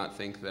they may not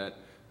think that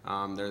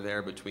They're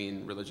there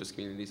between religious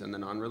communities and the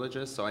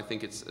non-religious. So I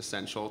think it's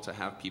essential to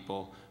have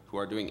people who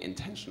are doing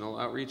intentional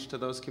outreach to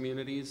those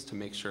communities to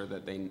make sure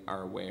that they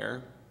are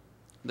aware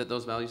that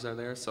those values are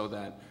there, so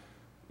that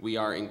we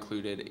are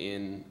included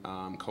in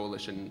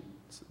coalitions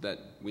that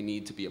we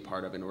need to be a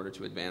part of in order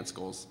to advance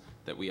goals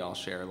that we all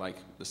share, like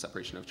the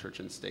separation of church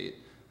and state,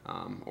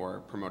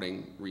 or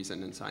promoting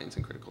reason and science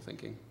and critical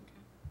thinking.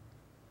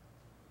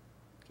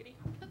 Kitty?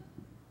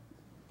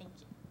 Thank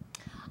you.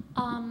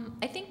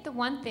 I think the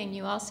one thing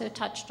you also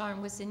touched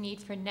on was the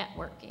need for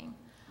networking.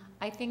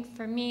 I think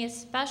for me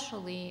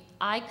especially,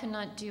 I could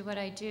not do what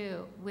I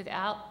do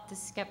without the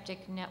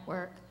skeptic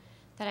network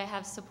that I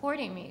have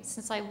supporting me,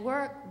 since I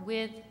work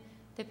with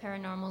the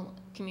paranormal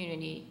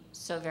community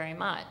so very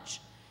much.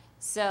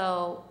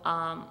 So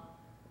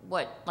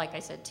like I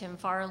said, Tim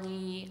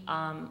Farley,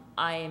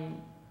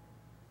 I'm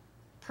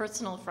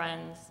personal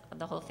friends,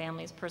 the whole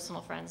family is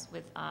personal friends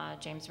with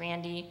James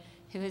Randi,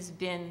 who has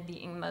been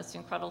the most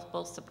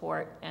incredible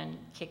support and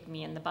kick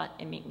me in the butt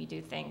and make me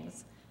do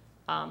things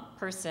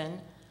person.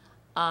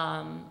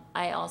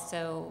 I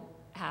also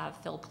have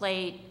Phil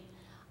Plate,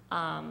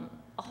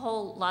 a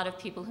whole lot of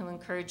people who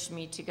encouraged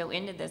me to go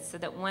into this, so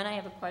that when I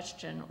have a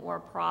question or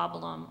a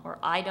problem or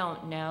I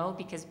don't know,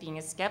 because being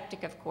a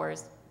skeptic, of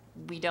course,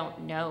 we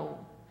don't know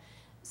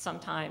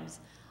sometimes,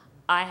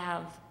 I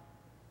have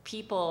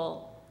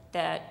people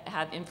that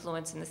have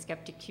influence in the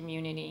skeptic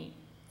community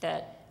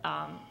that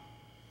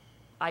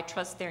I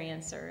trust their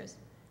answers,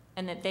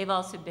 and that they've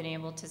also been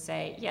able to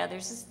say, yeah,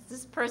 there's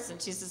this person,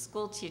 she's a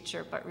school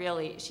teacher, but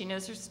really, she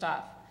knows her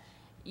stuff.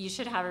 You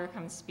should have her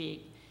come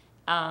speak.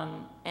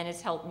 And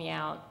it's helped me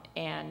out,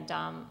 and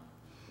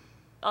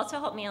also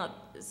helped me out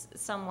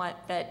somewhat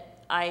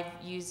that I've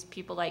used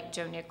people like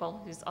Joe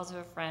Nickel, who's also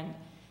a friend,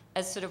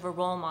 as sort of a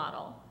role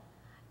model.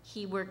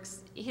 He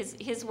works,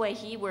 his way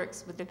he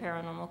works with the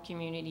paranormal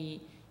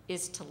community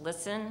is to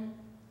listen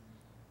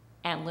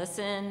and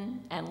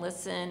listen and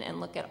listen and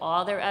look at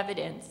all their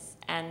evidence,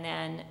 and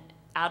then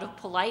out of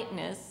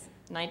politeness,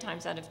 9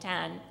 times out of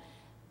 10,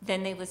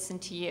 then they listen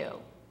to you.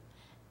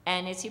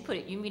 And as you put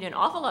it, you meet an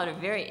awful lot of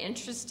very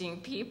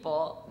interesting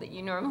people that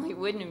you normally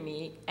wouldn't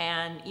meet,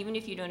 and even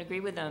if you don't agree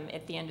with them,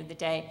 at the end of the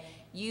day,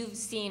 you've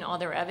seen all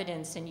their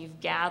evidence and you've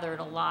gathered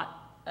a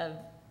lot of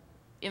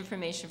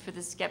information for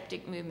the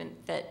skeptic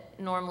movement that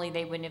normally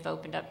they wouldn't have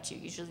opened up to.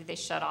 Usually they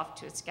shut off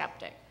to a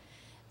skeptic.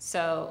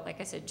 So,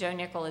 like I said, Joe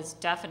Nickel is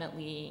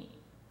definitely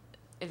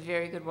a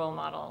very good role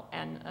model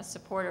and a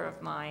supporter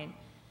of mine.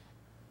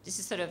 This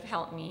has sort of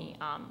helped me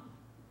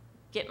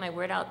get my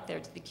word out there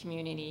to the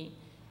community.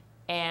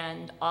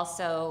 And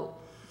also,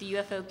 the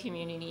UFO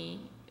community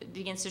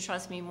begins to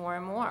trust me more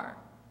and more,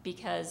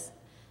 because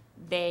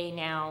they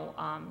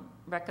now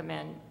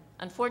recommend,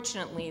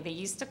 unfortunately, they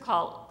used to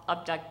call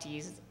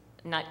abductees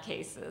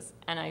nutcases,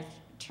 and I've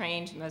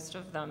trained most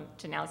of them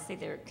to now say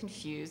they're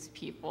confused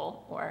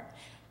people or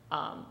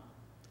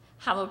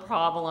have a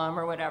problem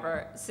or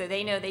whatever. So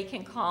they know they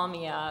can call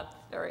me up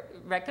or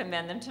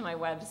recommend them to my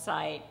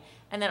website,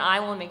 and then I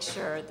will make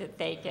sure that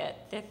they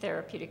get the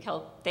therapeutic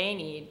help they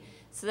need,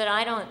 so that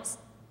I know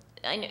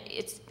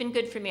it's been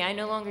good for me. I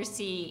no longer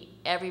see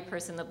every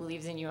person that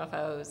believes in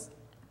UFOs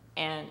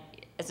and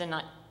as a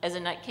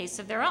nutcase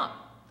of their own.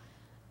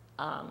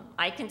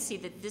 I can see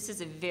that this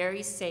is a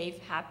very safe,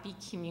 happy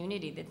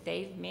community that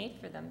they've made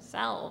for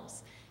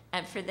themselves,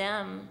 and for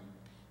them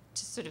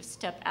to sort of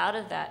step out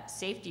of that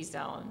safety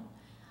zone,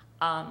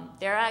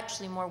 they're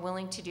actually more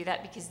willing to do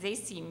that because they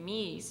see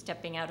me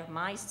stepping out of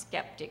my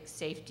skeptic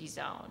safety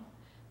zone.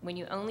 When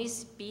you only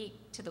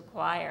speak to the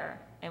choir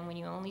and when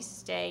you only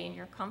stay in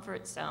your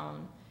comfort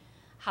zone,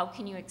 how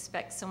can you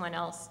expect someone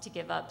else to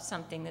give up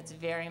something that's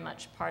very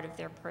much part of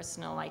their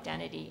personal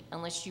identity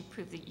unless you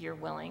prove that you're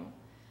willing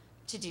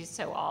to do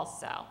so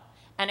also?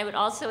 And I would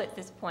also at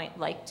this point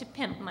like to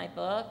pimp my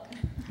book.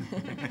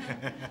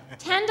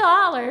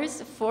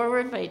 $10,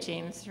 forward by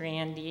James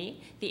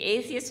Randi. The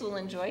Atheist Will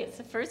Enjoy. It's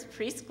the first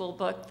preschool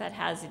book that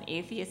has an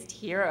atheist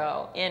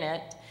hero in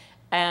it,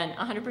 and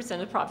 100% of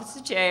the profits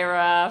to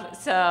JRF.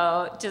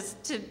 So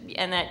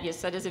and that,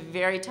 yes, that is a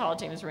very tall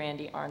James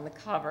Randi on the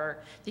cover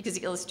because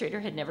the illustrator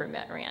had never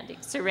met Randi.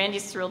 So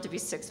Randi's thrilled to be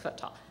 6 foot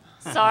tall.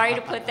 Sorry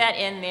to put that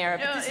in there,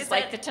 but this is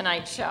like the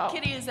Tonight Show.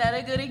 Kitty, is that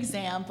a good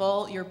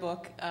example, your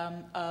book,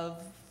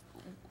 of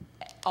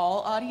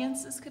all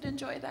audiences could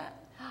enjoy that?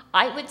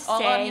 I would say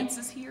all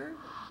audiences here?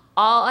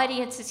 All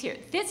audiences here.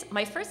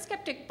 My first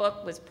skeptic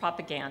book was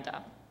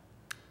propaganda.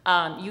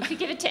 You could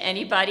give it to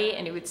anybody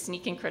and it would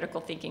sneak in critical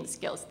thinking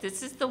skills.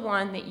 This is the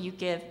one that you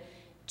give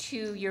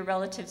to your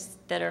relatives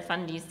that are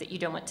fundies that you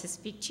don't want to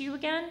speak to you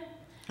again.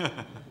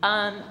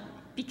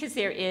 Because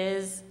there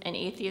is an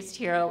atheist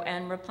hero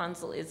and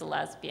Rapunzel is a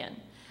lesbian.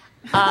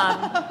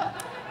 I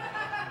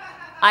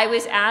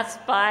was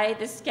asked by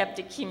the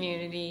skeptic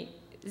community,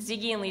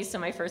 Ziggy and Lisa,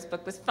 my first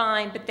book was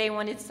fine, but they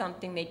wanted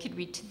something they could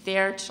read to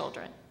their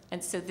children.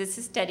 And so this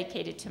is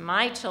dedicated to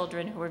my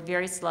children who are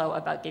very slow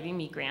about giving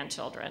me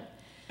grandchildren.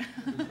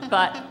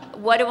 But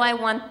what do I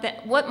want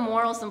what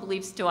morals and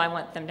beliefs do I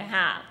want them to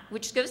have?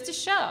 Which goes to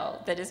show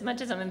that as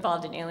much as I'm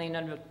involved in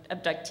alien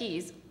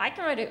abductees, I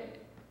can write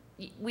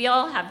we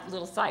all have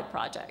little side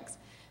projects.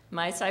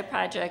 My side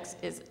projects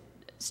is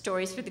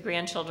stories for the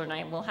grandchildren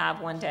I will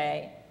have one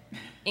day,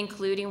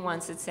 including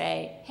ones that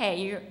say,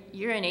 hey,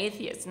 you're an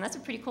atheist, and that's a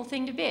pretty cool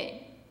thing to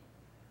be.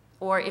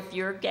 Or if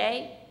you're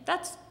gay,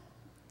 that's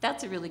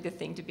a really good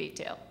thing to be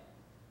too.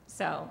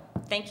 So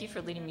thank you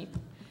for letting me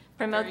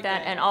promote Very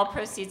that, good. and all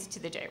proceeds to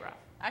the JROF.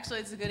 Actually,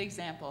 it's a good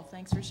example.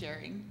 Thanks for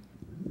sharing.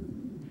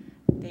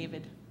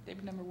 David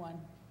number 1.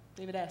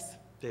 David S.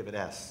 David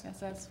S. Yes,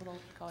 that's what I'll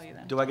call you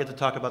then. Do I get to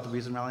talk about the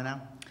Reason Rally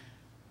now?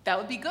 That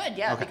would be good,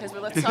 yeah, Okay. because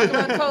let's talk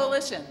about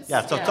coalitions.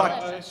 Yeah, so talk-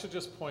 I should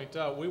just point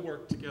out, we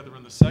work together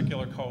in the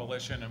secular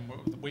coalition,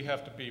 and we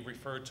have to be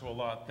referred to a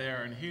lot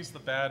there, and he's the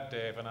bad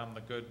Dave, and I'm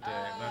the good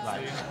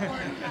Dave.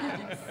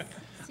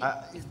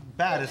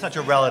 Bad is such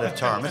a relative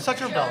term. It's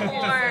such a relative term.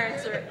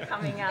 Horns are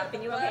coming up,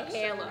 and you have a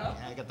halo.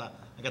 I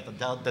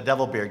got the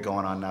devil beard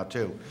going on now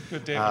too.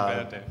 Good Dave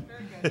and bad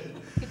Dave.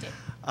 Good day.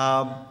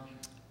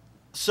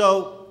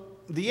 So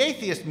the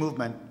atheist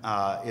movement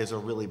is a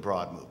really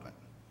broad movement,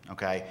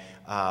 okay?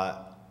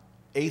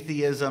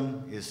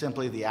 Atheism is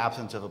simply the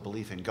absence of a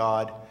belief in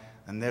God,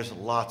 and there's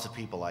lots of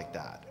people like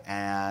that.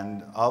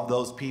 And of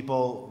those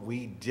people,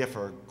 we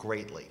differ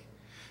greatly.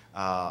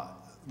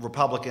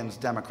 Republicans,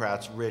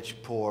 Democrats, rich,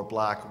 poor,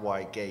 black,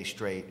 white, gay,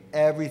 straight,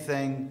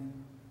 everything,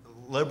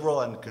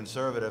 liberal and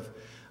conservative,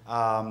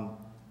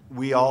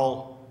 we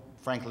all,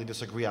 frankly,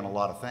 disagree on a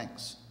lot of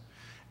things.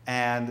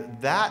 And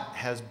that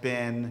has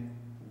been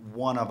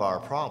one of our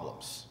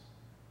problems.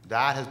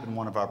 That has been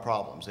one of our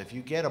problems. If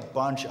you get a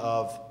bunch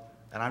of,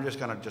 and I'm just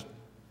going to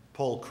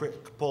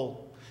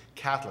pull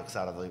Catholics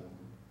out of the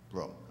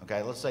room,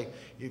 okay? Let's say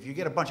if you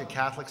get a bunch of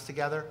Catholics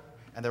together,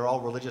 and they're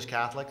all religious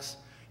Catholics,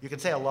 you can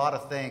say a lot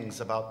of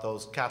things about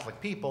those Catholic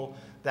people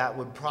that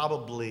would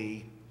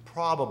probably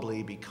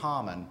be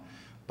common,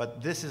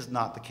 but this is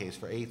not the case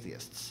for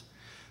atheists.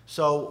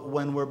 So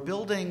when we're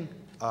building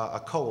a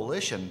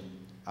coalition,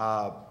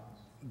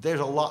 there's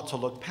a lot to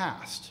look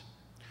past.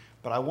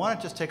 But I want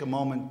to just take a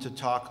moment to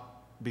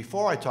talk,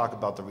 before I talk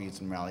about the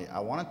Reason Rally, I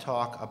want to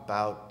talk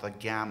about the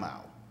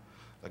GAMO,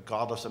 the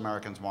Godless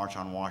Americans March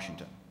on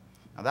Washington.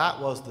 Now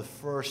that was the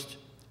first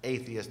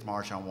atheist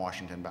march on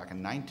Washington back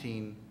in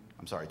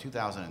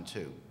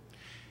 2002.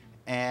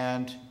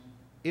 And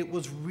it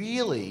was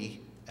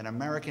really an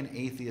American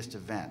atheist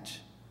event,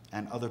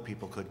 and other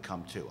people could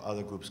come too,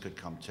 other groups could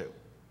come too.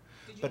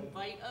 Did you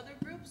invite other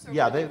groups? Or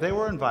Yeah, they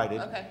were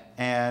invited. Okay.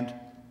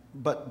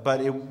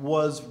 But it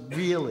was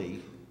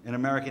really an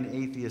American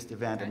atheist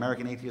event. Okay.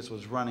 American Atheists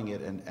was running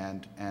it,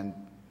 and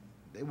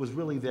it was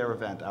really their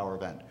event, our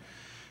event.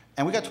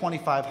 And we got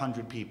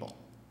 2,500 people.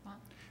 Wow.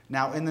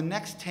 Now, in the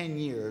next 10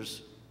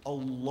 years, a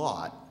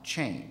lot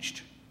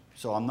changed.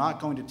 So I'm not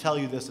going to tell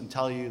you this and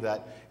tell you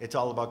that it's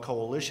all about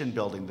coalition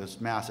building,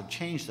 this massive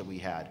change that we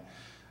had.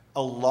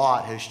 A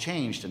lot has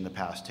changed in the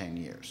past 10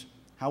 years.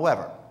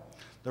 However,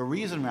 the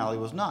Reason Rally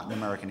was not an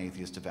American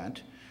atheist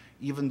event.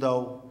 Even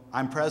though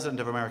I'm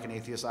president of American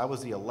Atheists, I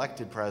was the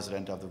elected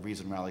president of the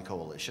Reason Rally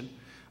Coalition,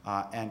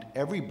 and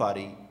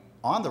everybody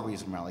on the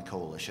Reason Rally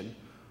Coalition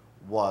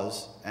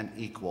was an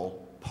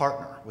equal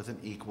partner with an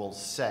equal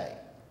say.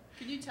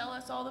 Can you tell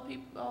us all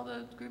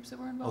the groups that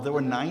were involved? Well, there were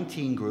in that?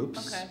 19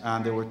 groups.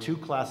 Okay. There were 2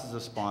 classes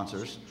of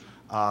sponsors.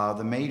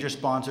 The major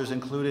sponsors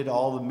included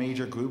all the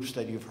major groups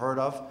that you've heard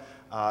of,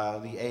 the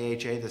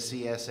AHA, the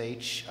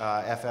CSH,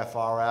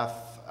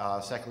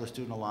 FFRF, Secular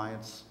Student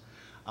Alliance.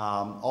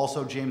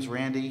 Also, James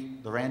Randi,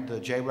 the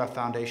JREF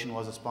Foundation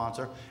was a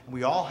sponsor. And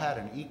we all had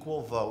an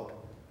equal vote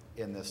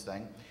in this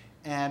thing.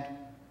 And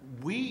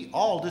we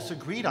all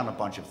disagreed on a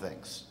bunch of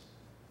things,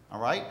 all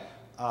right?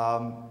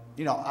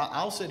 You know,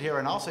 I'll sit here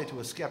and I'll say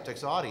to a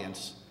skeptic's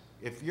audience,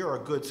 if you're a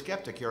good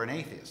skeptic, you're an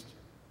atheist.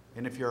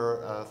 And if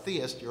you're a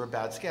theist, you're a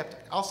bad skeptic.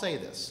 I'll say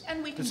this.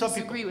 And we can To some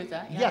disagree people- with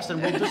that. Yeah. Yes,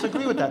 and we'll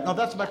disagree with that. No,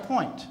 that's my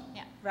point.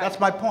 Yeah. Right.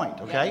 That's my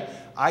point, okay? Yeah.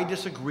 I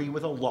disagree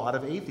with a lot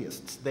of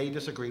atheists. They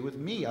disagree with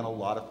me on a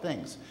lot of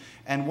things.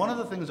 And one of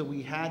the things that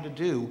we had to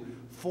do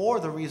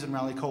for the Reason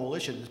Rally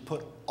Coalition is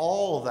put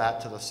all of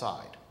that to the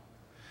side.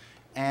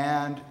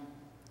 And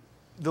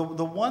the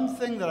one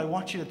thing that I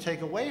want you to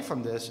take away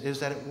from this is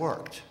that it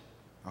worked,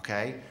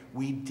 okay?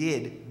 We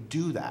did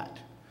do that.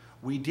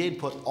 We did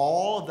put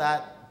all of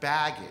that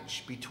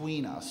baggage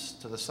between us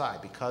to the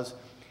side, because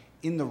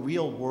in the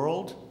real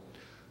world,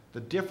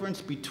 the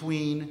difference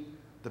between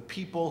the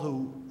people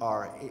who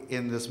are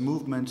in this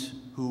movement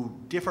who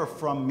differ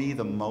from me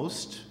the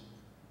most,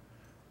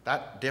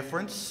 that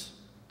difference,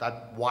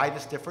 that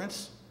widest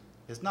difference,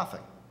 is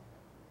nothing.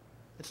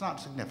 It's not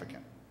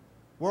significant.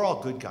 We're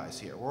all good guys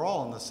here. We're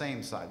all on the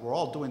same side. We're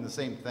all doing the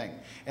same thing.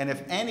 And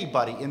if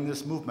anybody in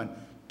this movement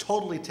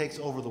totally takes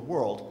over the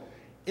world,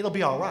 it'll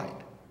be all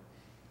right.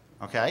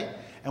 Okay?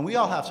 And we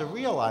all have to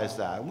realize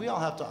that, and we all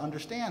have to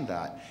understand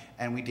that,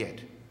 and we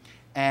did.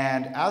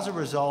 And as a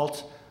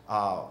result,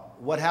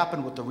 what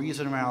happened with the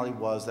Reason Rally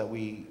was that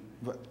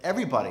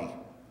everybody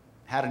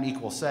had an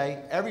equal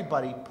say.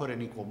 Everybody put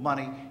in equal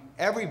money.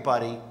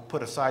 Everybody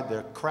put aside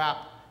their crap.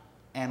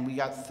 And we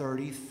got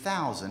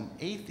 30,000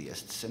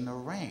 atheists in the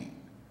reign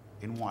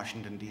in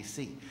Washington,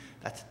 D.C.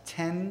 That's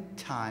 10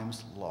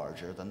 times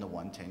larger than the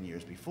one 10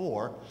 years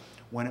before,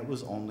 when it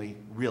was only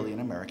really an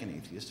American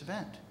atheist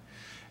event.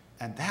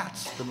 And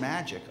that's the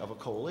magic of a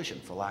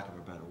coalition, for lack of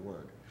a better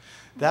word.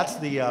 That's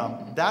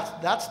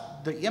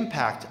the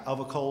impact of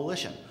a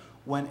coalition.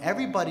 When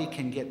everybody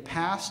can get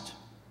past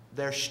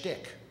their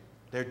shtick,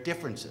 their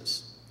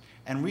differences,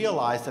 and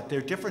realize that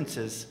their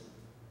differences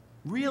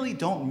really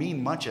don't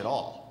mean much at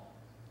all.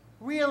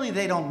 Really,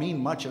 they don't mean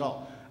much at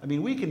all. I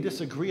mean, we can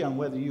disagree on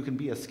whether you can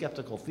be a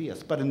skeptical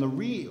theist, but in the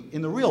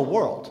real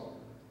world,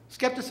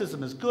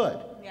 skepticism is good.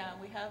 Yeah,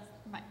 we have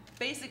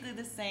basically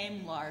the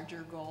same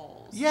larger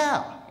goals.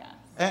 Yeah. Yes.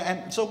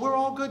 And so we're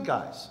all good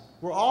guys.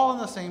 We're all on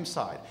the same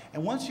side.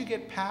 And once you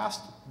get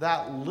past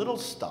that little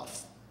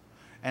stuff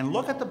and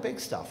look at the big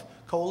stuff,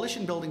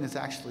 coalition building is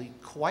actually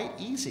quite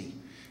easy.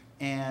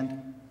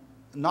 And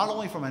not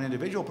only from an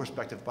individual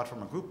perspective, but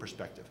from a group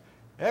perspective.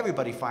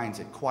 Everybody finds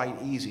it quite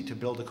easy to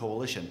build a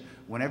coalition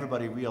when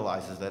everybody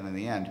realizes that in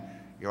the end,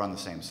 you're on the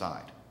same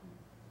side.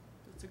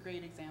 That's a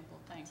great example.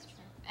 Thanks.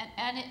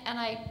 And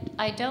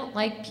I don't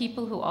like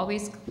people who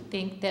always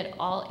think that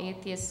all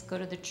atheists go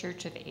to the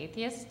Church of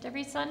Atheists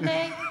every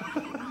Sunday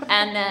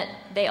and that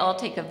they all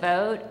take a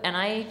vote. And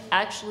I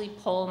actually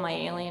poll my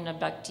alien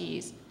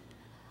abductees.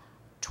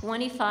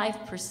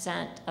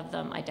 25% of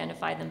them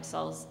identify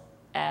themselves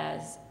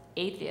as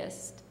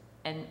atheists,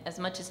 and as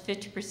much as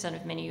 50%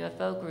 of many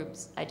UFO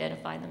groups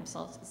identify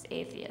themselves as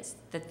atheists,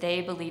 that they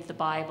believe the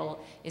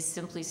Bible is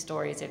simply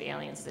stories of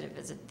aliens that have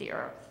visited the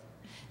Earth.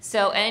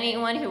 So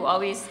anyone who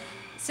always,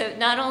 so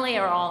not only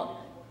are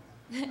all,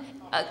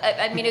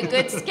 I mean, a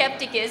good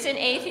skeptic is an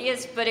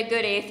atheist, but a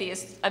good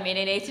atheist, I mean,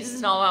 an atheist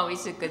is not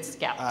always a good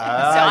skeptic. So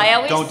I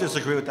always don't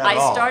disagree with that at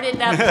all. I started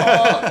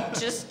that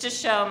poll just to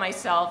show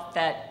myself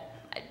that,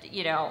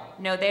 you know,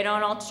 no, they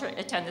don't all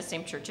attend the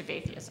same Church of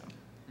Atheism.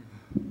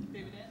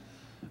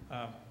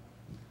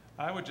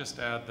 I would just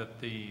add that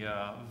the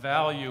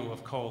value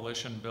of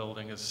coalition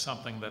building is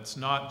something that's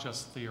not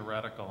just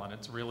theoretical, and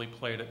it's really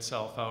played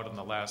itself out in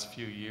the last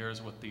few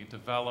years with the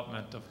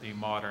development of the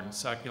modern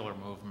secular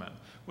movement,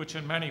 which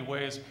in many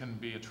ways can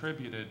be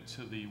attributed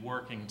to the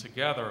working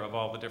together of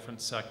all the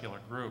different secular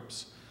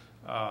groups.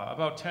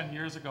 About 10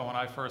 years ago, when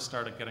I first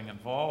started getting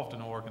involved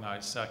in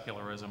organized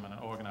secularism and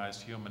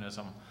organized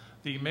humanism,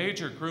 the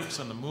major groups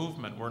in the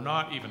movement were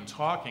not even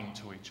talking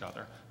to each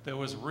other. There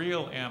was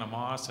real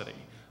animosity.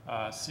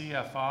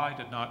 CFI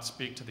did not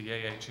speak to the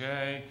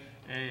AHA.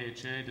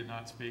 AHA did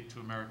not speak to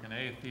American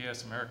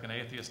Atheists. American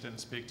Atheists didn't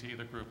speak to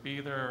either group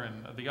either,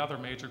 and the other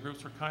major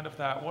groups were kind of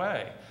that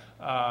way.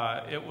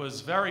 It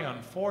was very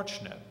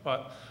unfortunate,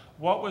 but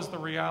what was the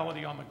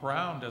reality on the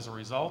ground as a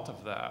result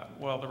of that?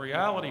 Well, the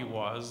reality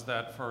was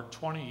that for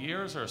 20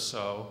 years or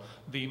so,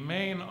 the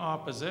main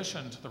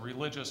opposition to the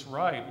religious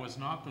right was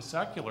not the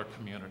secular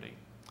community.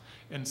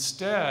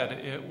 Instead,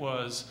 it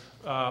was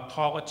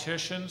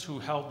politicians who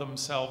held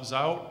themselves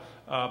out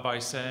by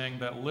saying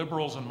that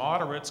liberals and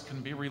moderates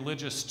can be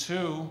religious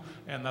too,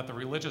 and that the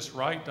religious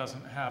right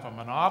doesn't have a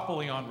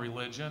monopoly on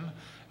religion.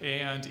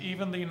 And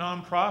even the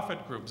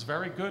nonprofit groups,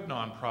 very good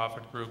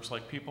nonprofit groups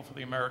like People for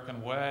the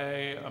American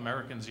Way,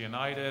 Americans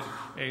United,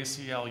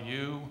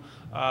 ACLU,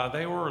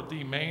 they were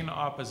the main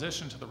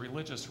opposition to the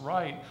religious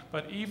right,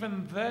 but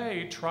even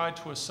they tried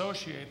to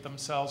associate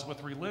themselves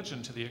with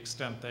religion to the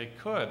extent they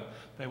could.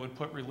 They would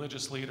put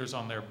religious leaders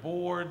on their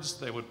boards,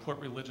 they would put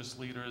religious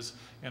leaders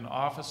in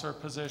officer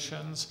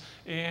positions,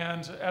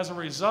 and as a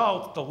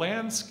result, the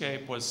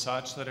landscape was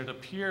such that it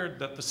appeared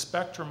that the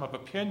spectrum of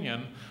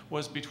opinion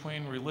was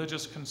between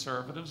religious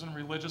conservatives and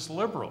religious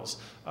liberals.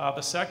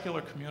 The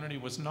secular community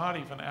was not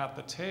even at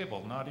the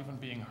table, not even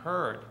being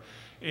heard.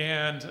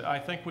 And I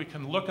think we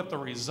can look at the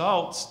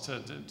results to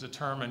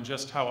determine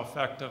just how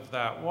effective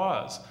that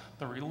was.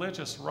 The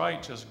religious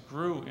right just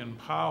grew in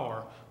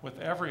power with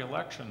every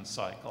election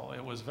cycle.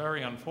 It was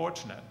very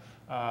unfortunate.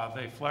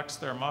 They flexed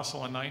their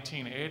muscle in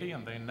 1980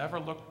 and they never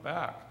looked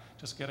back,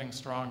 just getting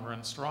stronger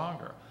and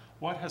stronger.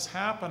 What has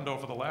happened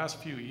over the last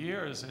few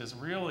years is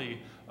really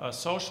a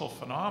social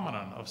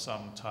phenomenon of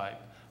some type.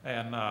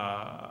 And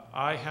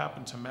I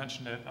happened to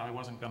mention it, I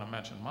wasn't going to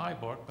mention my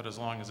book, but as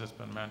long as it's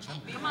been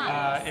mentioned,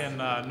 in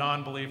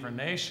Non-Believer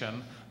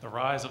Nation, The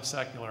Rise of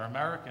Secular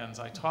Americans,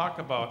 I talk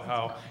about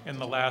how in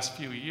the last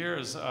few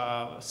years,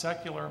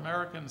 secular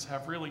Americans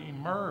have really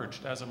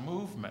emerged as a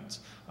movement,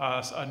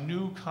 a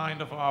new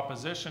kind of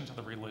opposition to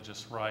the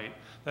religious right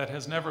that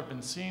has never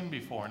been seen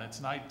before, and it's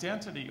an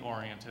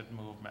identity-oriented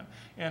movement.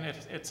 And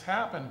it's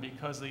happened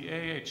because the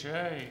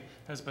AHA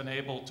has been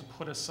able to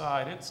put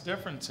aside its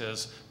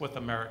differences with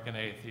American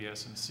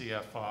Atheists and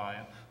CFI.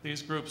 And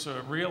these groups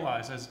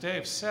realize, as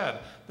Dave said,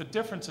 the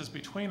differences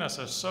between us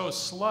are so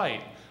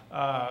slight.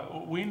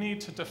 We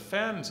need to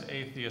defend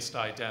atheist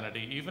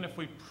identity, even if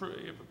we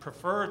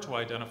prefer to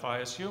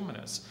identify as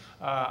humanists.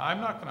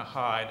 I'm not going to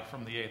hide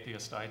from the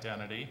atheist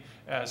identity,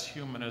 as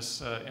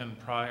humanists in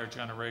prior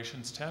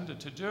generations tended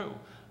to do.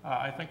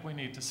 I think we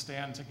need to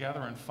stand together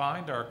and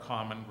find our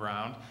common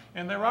ground.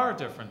 And there are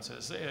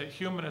differences.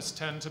 Humanists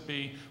tend to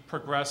be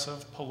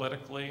progressive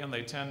politically, and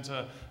they tend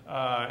to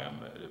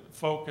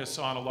focus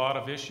on a lot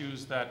of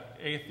issues that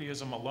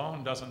atheism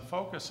alone doesn't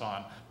focus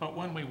on. But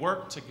when we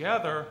work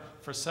together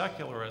for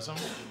secularism,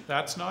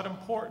 that's not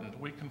important.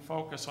 We can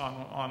focus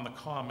on the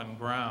common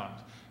ground.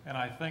 And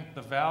I think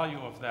the value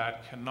of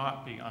that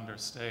cannot be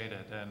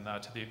understated. And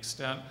to the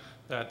extent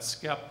that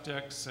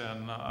skeptics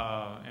and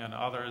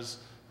others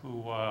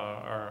who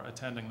are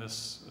attending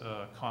this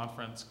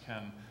conference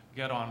can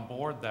get on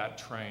board that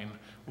train,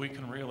 we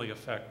can really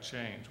affect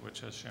change,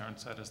 which, as Sharon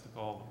said, is the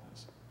goal of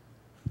this.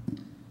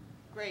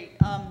 Great.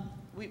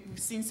 We've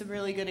seen some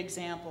really good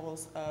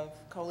examples of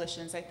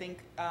coalitions. I think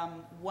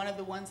one of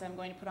the ones I'm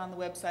going to put on the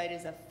website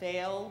is a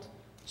failed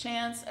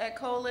chance at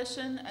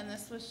coalition, and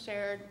this was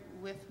shared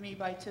with me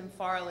by Tim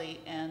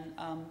Farley, and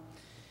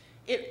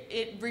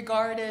it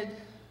regarded,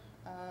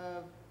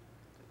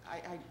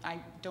 I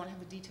don't have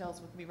the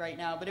details with me right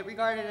now, but it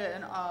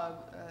regarded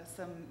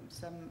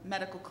some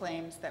medical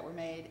claims that were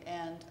made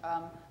and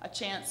a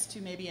chance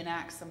to maybe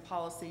enact some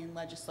policy and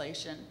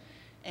legislation.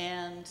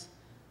 And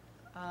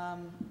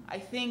I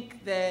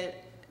think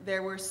that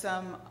there were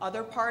some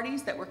other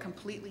parties that were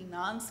completely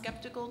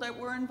non-skeptical that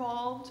were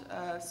involved,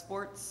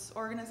 sports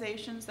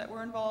organizations that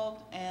were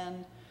involved,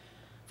 and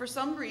for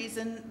some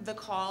reason the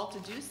call to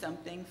do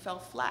something fell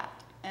flat.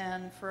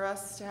 And for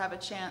us to have a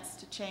chance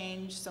to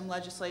change some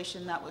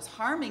legislation that was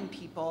harming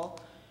people,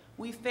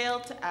 we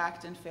failed to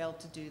act and failed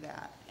to do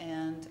that.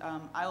 And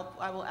I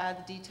will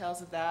add the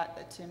details of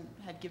that Tim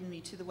had given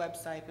me to the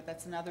website, but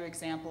that's another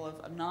example of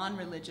a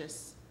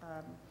non-religious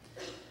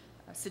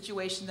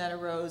situation that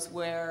arose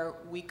where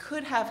we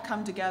could have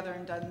come together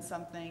and done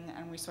something,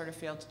 and we sort of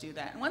failed to do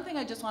that. And one thing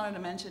I just wanted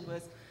to mention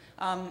was,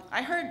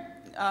 I heard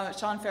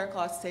Sean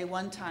Faircloth say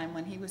one time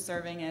when he was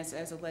serving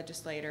as a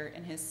legislator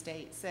in his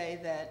state, say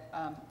that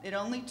it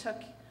only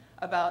took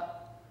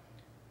about,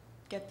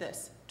 get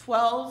this,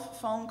 12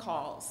 phone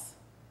calls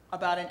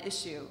about an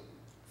issue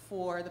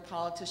for the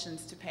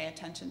politicians to pay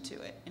attention to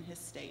it in his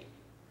state.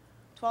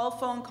 12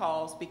 phone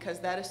calls, because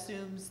that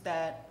assumes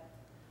that,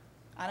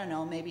 I don't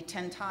know, maybe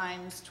 10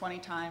 times, 20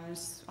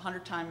 times,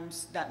 100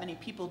 times that many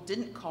people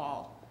didn't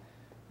call,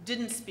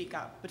 didn't speak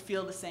up, but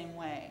feel the same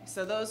way.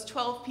 So those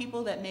 12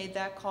 people that made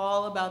that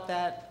call about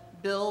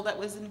that bill that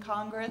was in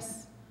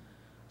Congress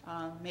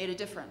made a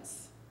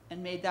difference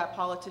and made that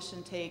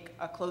politician take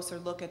a closer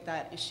look at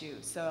that issue.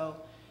 So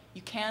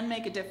you can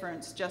make a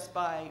difference just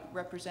by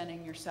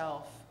representing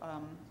yourself.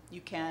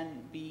 You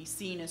can be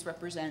seen as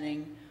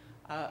representing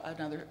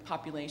another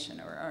population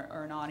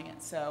or an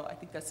audience. So I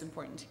think that's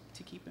important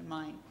to keep in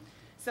mind.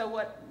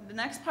 So the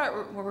next part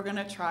what we're going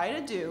to try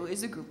to do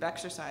is a group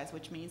exercise,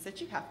 which means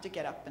that you have to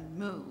get up and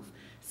move.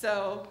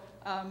 So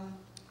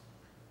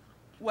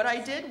what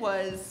I did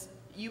was,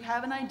 you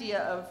have an idea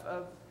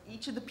of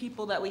each of the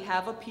people that we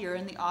have up here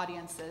in the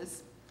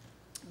audiences.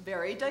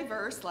 Very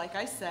diverse, like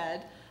I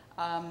said.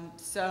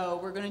 So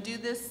we're going to do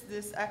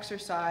this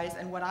exercise,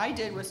 and what I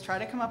did was try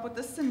to come up with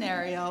a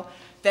scenario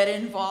that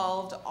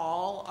involved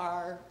all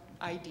our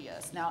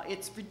ideas. Now,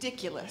 it's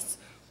ridiculous,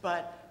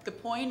 but the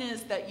point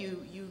is that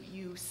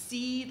you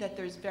see that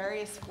there's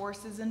various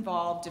forces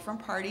involved,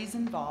 different parties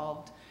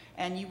involved,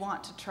 and you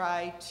want to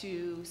try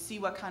to see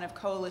what kind of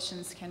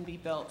coalitions can be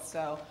built.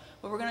 So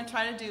what we're going to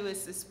try to do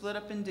is split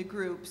up into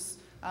groups.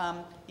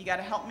 You got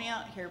to help me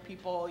out here,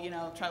 people. You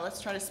know,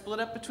 let's try to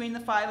split up between the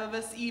 5 of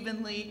us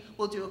evenly.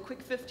 We'll do a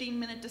quick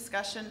 15-minute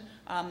discussion.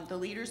 The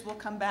leaders will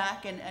come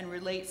back and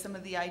relate some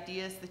of the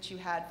ideas that you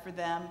had for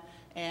them,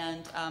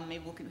 and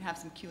maybe we can have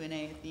some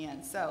Q&A at the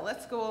end. So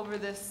let's go over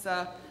this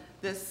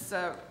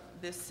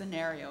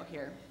scenario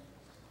here.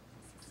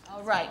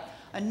 All right,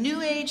 a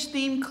New Age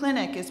themed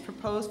clinic is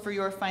proposed for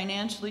your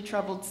financially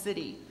troubled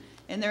city.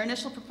 In their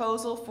initial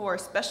proposal for a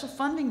special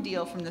funding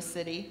deal from the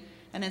city,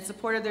 and in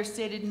support of their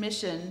stated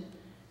mission,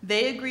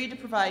 they agreed to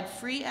provide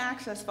free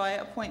access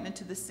via appointment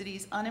to the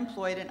city's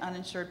unemployed and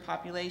uninsured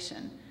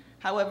population.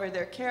 However,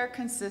 their care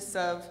consists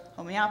of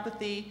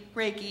homeopathy,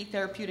 Reiki,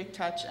 therapeutic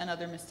touch, and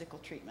other mystical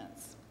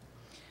treatments.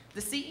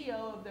 The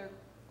CEO of their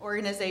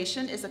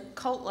organization is a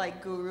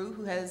cult-like guru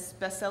who has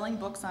best-selling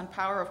books on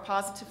power of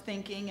positive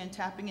thinking and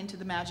tapping into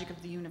the magic of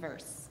the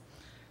universe.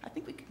 I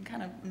think we can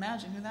kind of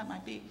imagine who that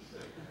might be.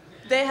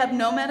 They have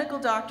no medical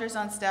doctors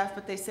on staff,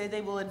 but they say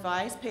they will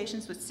advise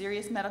patients with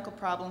serious medical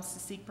problems to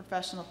seek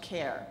professional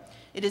care.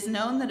 It is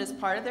known that as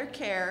part of their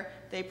care,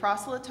 they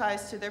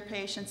proselytize to their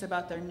patients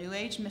about their New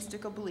Age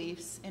mystical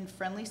beliefs in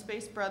friendly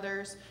space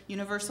brothers,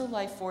 universal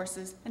life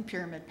forces, and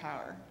pyramid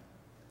power.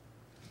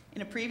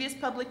 In a previous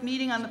public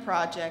meeting on the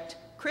project,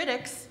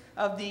 critics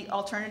of the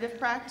alternative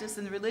practice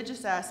and the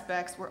religious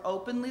aspects were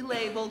openly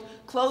labeled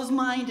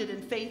closed-minded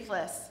and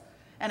faithless,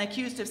 and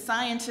accused of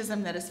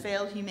scientism that has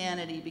failed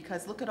humanity,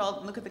 because look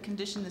at the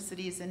condition the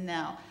city is in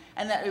now,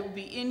 and that it would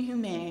be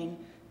inhumane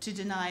to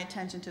deny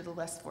attention to the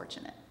less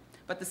fortunate.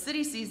 But the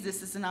city sees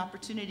this as an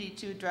opportunity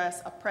to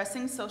address a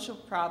pressing social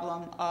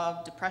problem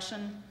of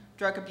depression,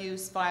 drug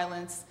abuse,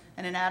 violence,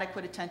 and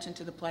inadequate attention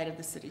to the plight of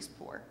the city's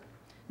poor.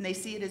 and they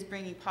see it as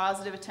bringing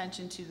positive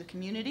attention to the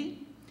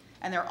community,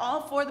 and they're all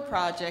for the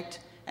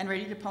project and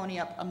ready to pony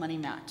up a money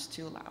match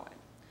to allow it.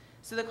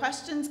 So the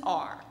questions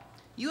are,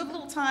 you have a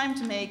little time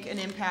to make an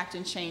impact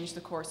and change the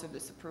course of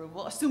this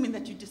approval, assuming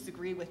that you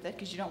disagree with it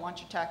because you don't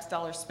want your tax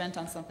dollars spent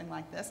on something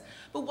like this.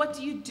 But what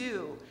do you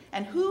do?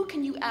 And who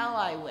can you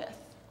ally with?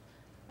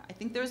 I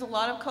think there's a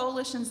lot of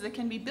coalitions that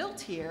can be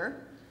built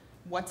here.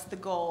 What's the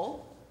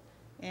goal?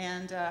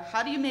 And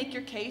how do you make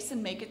your case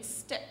and make it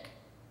stick?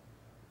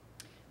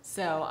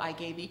 So I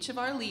gave each of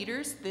our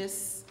leaders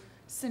this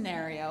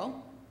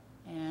scenario.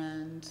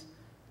 And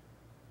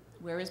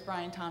where is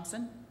Brian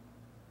Thompson?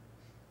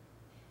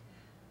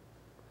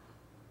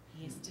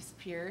 He has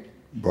disappeared.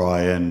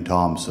 Brian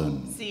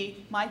Thompson.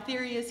 See, my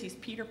theory is he's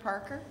Peter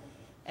Parker,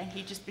 and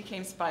he just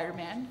became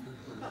Spider-Man.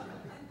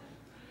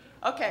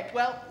 Okay,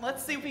 well,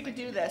 let's see if we can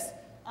do this.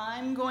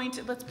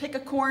 Let's pick a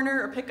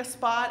corner or pick a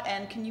spot,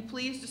 and can you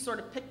please just sort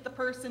of pick the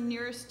person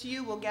nearest to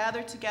you? We'll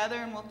gather together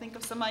and we'll think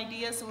of some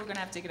ideas, so we're gonna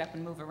have to get up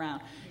and move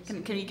around.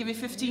 Can you give me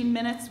 15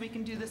 minutes? We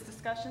can do this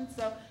discussion,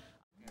 so.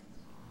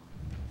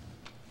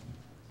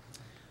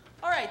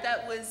 All right,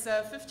 that was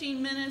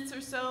 15 minutes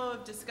or so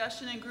of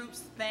discussion in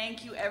groups.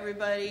 Thank you,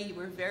 everybody. You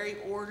were very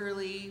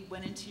orderly,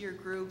 went into your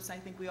groups. I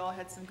think we all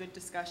had some good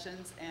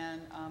discussions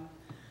and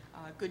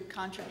good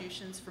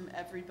contributions from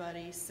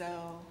everybody.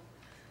 So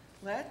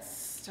let's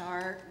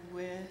start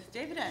with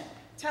David N.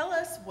 Tell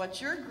us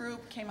what your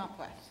group came up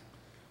with.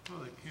 Well,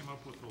 they came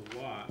up with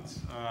a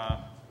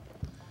lot.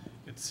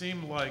 It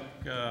seemed like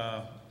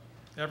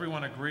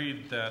everyone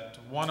agreed that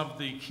one of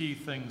the key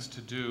things to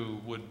do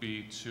would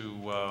be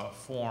to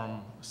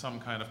form some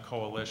kind of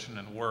coalition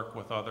and work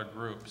with other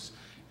groups.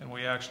 And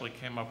we actually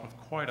came up with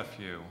quite a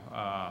few.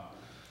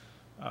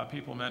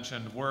 People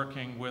mentioned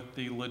working with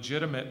the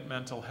legitimate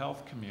mental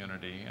health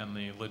community and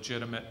the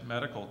legitimate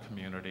medical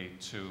community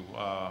to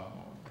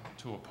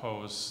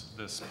oppose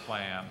this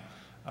plan.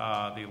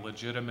 The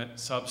legitimate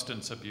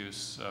substance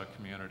abuse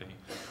community,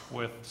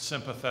 with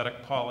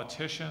sympathetic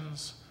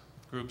politicians,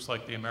 groups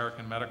like the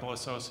American Medical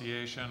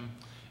Association.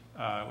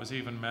 It was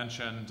even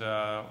mentioned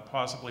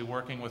possibly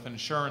working with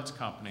insurance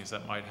companies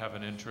that might have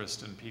an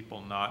interest in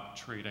people not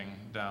treating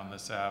down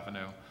this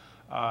avenue.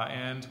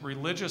 And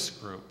religious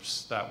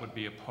groups that would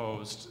be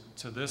opposed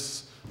to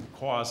this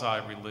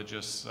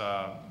quasi-religious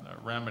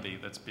remedy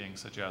that's being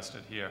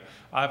suggested here.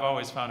 I've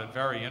always found it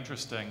very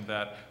interesting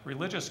that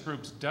religious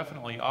groups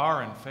definitely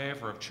are in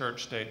favor of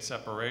church-state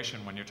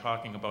separation when you're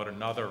talking about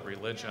another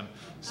religion.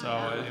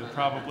 So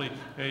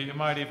you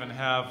might even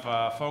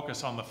have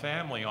focus on the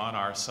family on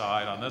our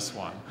side on this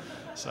one.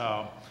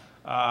 So.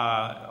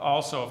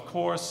 Also, of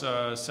course,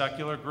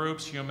 secular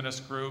groups,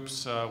 humanist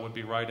groups would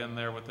be right in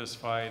there with this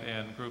fight,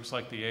 and groups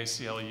like the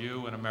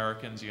ACLU and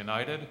Americans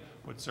United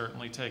would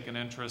certainly take an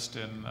interest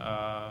in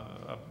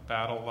a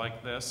battle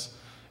like this.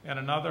 And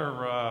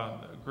another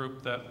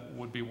group that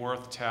would be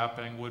worth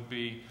tapping would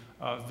be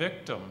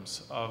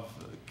victims of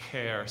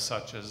care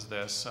such as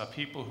this,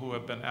 people who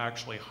have been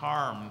actually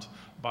harmed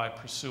by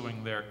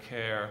pursuing their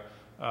care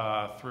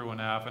through an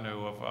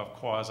avenue of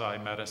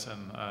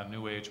quasi-medicine,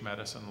 New Age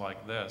medicine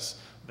like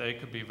this. They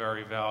could be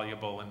very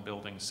valuable in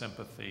building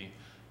sympathy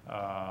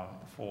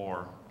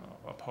for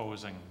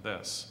opposing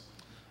this.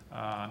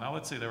 Now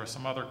let's see, there were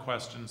some other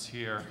questions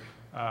here.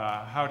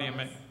 How do you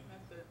make...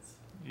 Methods.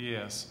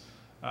 Yes.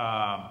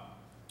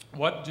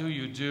 What do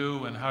you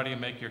do and how do you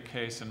make your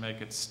case and make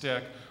it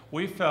stick?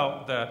 We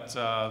felt that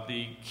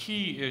the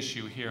key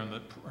issue here, and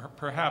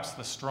perhaps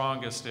the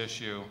strongest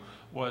issue,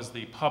 was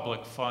the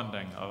public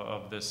funding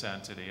of this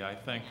entity. I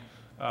think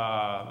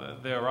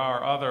there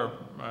are other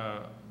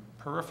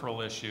peripheral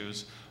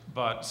issues,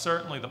 but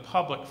certainly the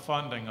public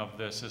funding of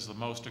this is the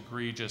most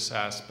egregious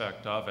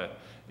aspect of it.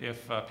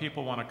 If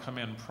people want to come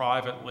in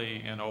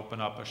privately and open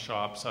up a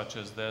shop such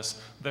as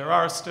this, there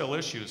are still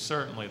issues,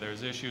 certainly.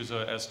 There's issues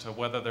as to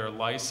whether they're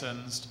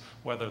licensed,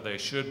 whether they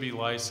should be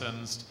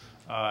licensed,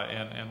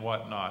 and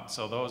whatnot.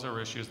 So those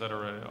are issues that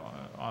are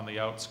on the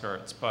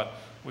outskirts. But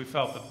we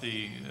felt that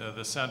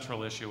the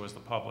central issue was the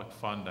public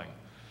funding.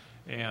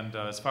 And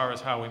as far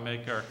as how we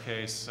make our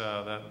case,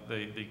 that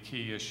the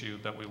key issue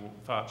that we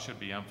thought should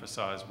be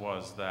emphasized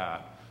was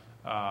that.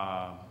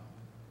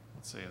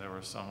 Let's see, there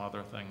were some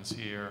other things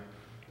here.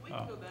 We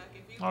can go back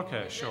if you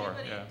okay, if sure.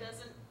 anybody Yeah.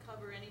 doesn't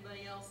cover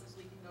anybody else's,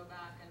 we can go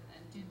back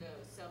and do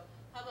those. So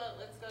how about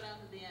let's go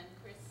down to the end.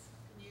 Chris,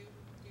 can you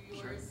do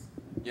yours?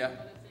 Sure. Yeah.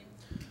 Other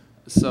things?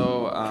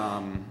 So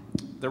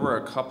there were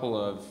a couple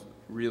of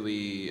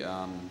really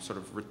sort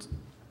of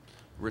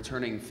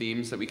returning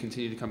themes that we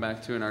continue to come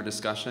back to in our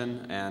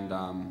discussion, and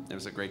it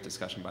was a great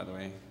discussion, by the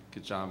way.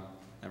 Good job,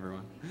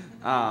 everyone.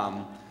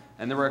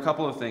 And there were a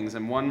couple of things,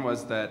 and one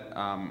was that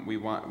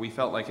we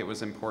felt like it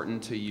was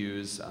important to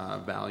use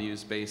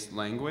values-based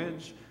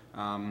language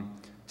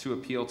to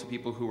appeal to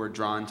people who were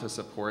drawn to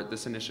support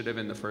this initiative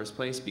in the first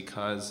place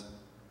because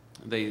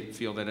they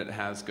feel that it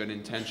has good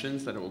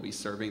intentions, that it will be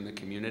serving the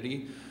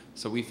community.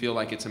 So we feel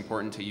like it's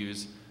important to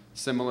use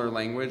similar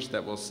language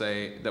that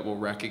will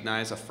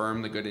recognize,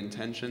 affirm the good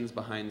intentions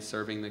behind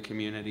serving the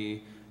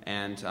community,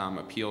 and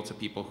appeal to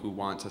people who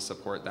want to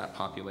support that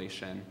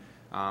population.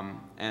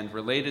 And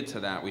related to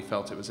that, we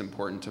felt it was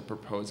important to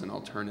propose an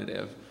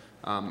alternative.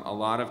 A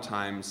lot of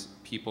times,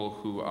 people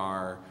who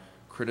are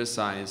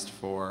criticized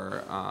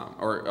for,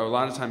 or a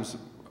lot of times,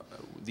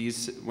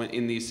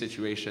 in these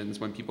situations,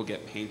 when people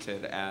get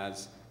painted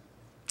as,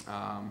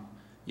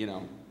 you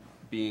know,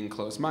 being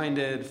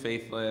closed-minded,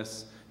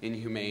 faithless,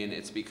 inhumane,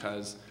 it's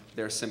because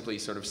they're simply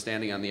sort of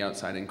standing on the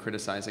outside and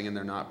criticizing, and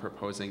they're not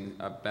proposing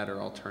a better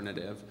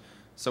alternative.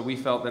 So we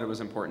felt that it was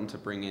important to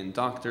bring in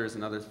doctors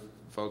and other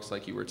folks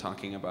like you were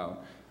talking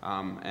about,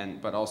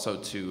 but also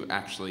to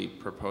actually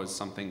propose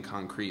something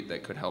concrete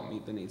that could help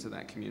meet the needs of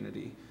that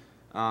community.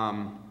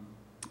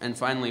 And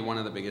finally, one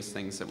of the biggest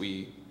things that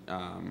we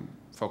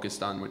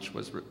focused on, which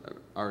was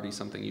already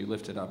something you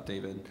lifted up,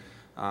 David,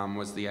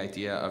 was the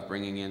idea of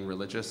bringing in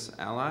religious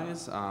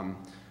allies.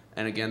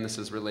 And again, this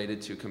is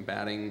related to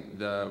combating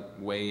the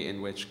way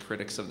in which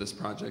critics of this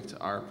project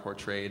are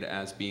portrayed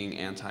as being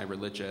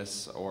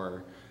anti-religious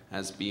or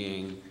as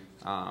being,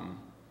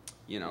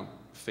 you know,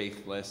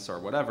 faithless or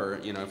whatever.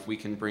 You know, if we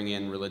can bring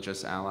in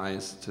religious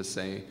allies to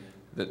say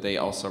that they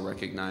also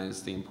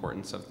recognize the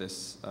importance of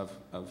this, of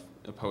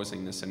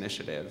opposing this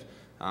initiative,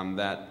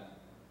 that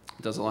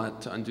does a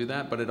lot to undo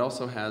that, but it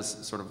also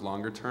has sort of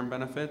longer-term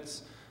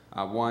benefits.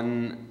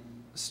 One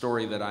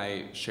story that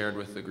I shared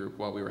with the group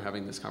while we were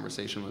having this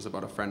conversation was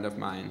about a friend of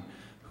mine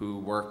who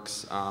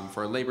works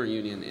for a labor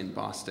union in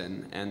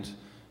Boston, and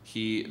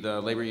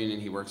the labor union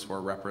he works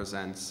for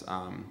represents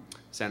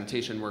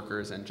sanitation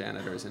workers and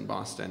janitors in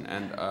Boston,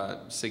 and a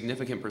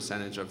significant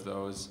percentage of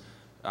those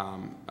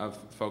of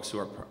folks who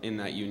are in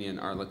that union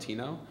are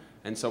Latino.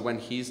 And so when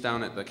he's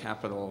down at the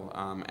Capitol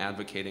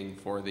advocating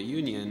for the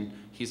union,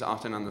 he's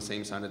often on the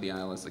same side of the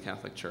aisle as the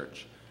Catholic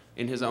Church.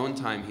 In his own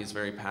time, he's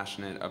very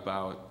passionate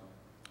about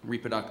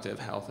reproductive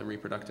health and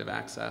reproductive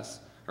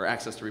access, or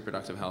access to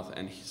reproductive health.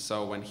 And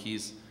so when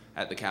he's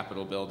at the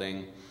Capitol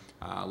building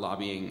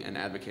lobbying and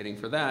advocating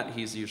for that,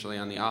 he's usually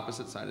on the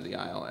opposite side of the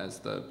aisle as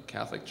the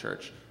Catholic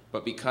Church.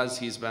 But because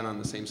he's been on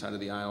the same side of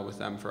the aisle with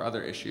them for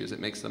other issues, it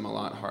makes it a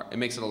lot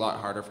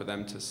harder for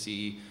them to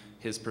see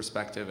his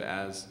perspective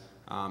as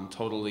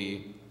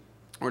totally,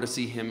 or to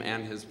see him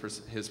and his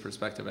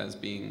perspective as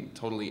being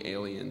totally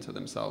alien to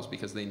themselves,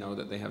 because they know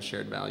that they have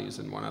shared values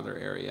in one other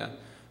area.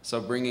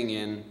 So bringing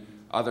in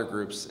other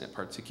groups,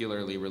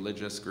 particularly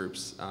religious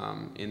groups,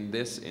 in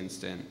this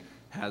instant,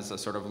 has a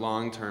sort of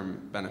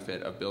long-term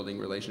benefit of building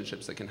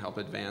relationships that can help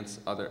advance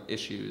other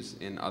issues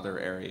in other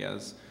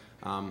areas.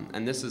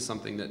 And this is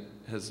something that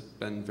has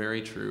been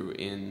very true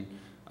in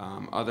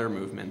other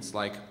movements,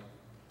 like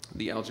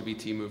the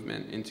LGBT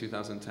movement. In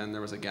 2010, there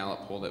was a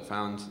Gallup poll that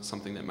found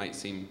something that might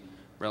seem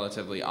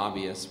relatively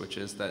obvious, which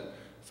is that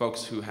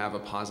folks who have a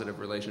positive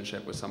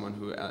relationship with someone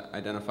who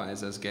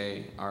identifies as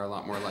gay are a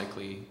lot more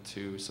likely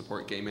to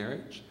support gay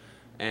marriage.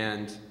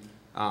 And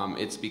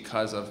it's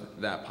because of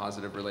that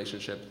positive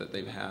relationship that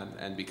they've had,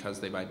 and because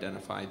they've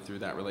identified through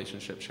that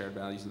relationship shared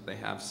values that they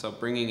have. So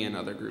bringing in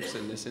other groups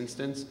in this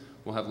instance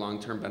will have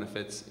long-term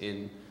benefits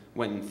in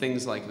when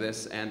things like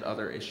this and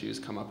other issues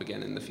come up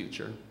again in the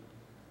future.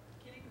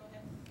 Kitty,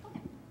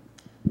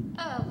 go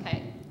ahead.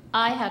 Okay.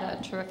 I had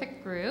a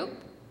terrific group,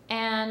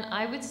 and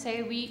I would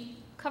say we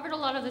covered a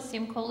lot of the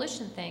same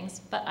coalition things,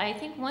 but I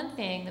think one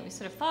thing that we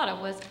sort of thought of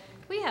was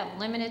we have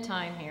limited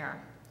time here,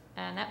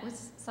 and that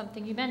was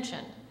something you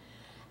mentioned.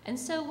 And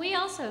so we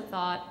also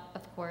thought,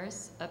 of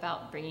course,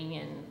 about bringing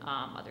in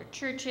other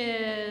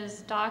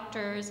churches,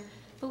 doctors,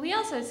 but we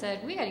also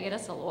said we got to get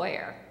us a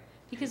lawyer,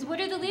 because what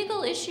are the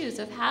legal issues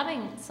of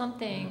having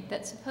something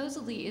that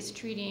supposedly is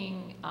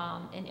treating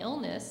an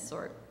illness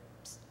or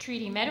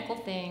treating medical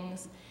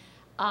things,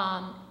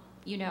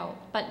 you know,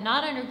 but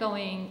not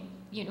undergoing,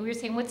 you know, we were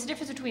saying, what's the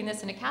difference between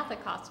this and a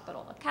Catholic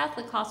hospital? A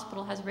Catholic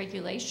hospital has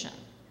regulation.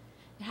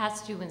 It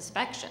has to do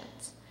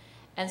inspections.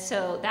 And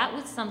so that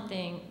was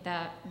something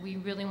that we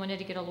really wanted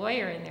to get a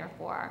lawyer in there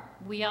for.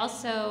 We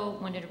also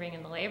wanted to bring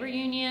in the labor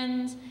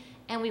unions,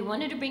 and we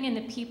wanted to bring in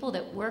the people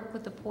that work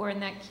with the poor in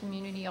that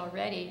community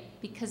already,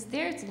 because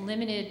there's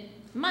limited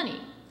money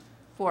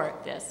for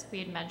this, we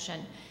had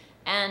mentioned,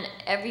 and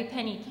every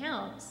penny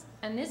counts.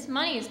 And this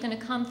money is going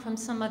to come from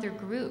some other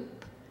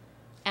group,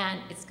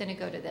 and it's going to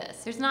go to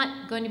this. There's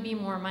not going to be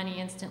more money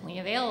instantly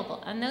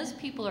available, and those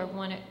people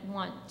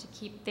want to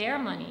keep their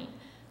money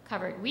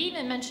covered. We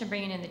even mentioned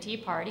bringing in the Tea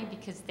Party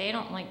because they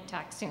don't like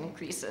tax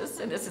increases,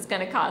 and this is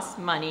going to cost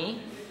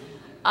money.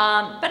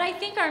 But I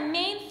think our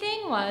main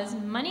thing was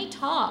money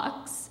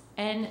talks,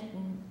 and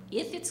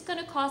if it's going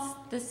to cost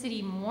the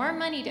city more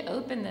money to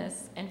open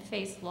this and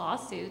face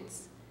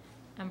lawsuits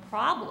and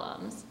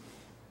problems,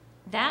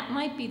 that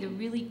might be the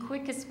really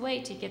quickest way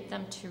to get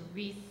them to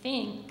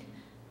rethink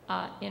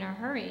in a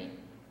hurry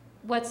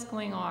what's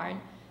going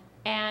on.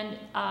 And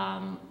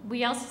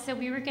we also said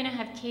we were going to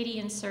have Katie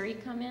and Surrey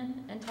come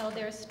in and tell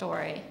their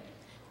story,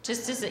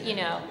 just as a, you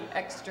know,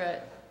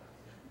 extra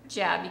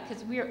jab,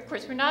 because of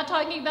course, we're not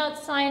talking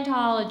about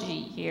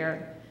Scientology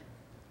here,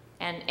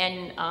 and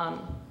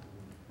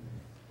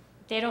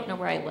they don't know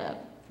where I live,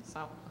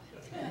 so.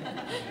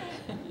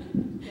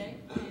 Yeah,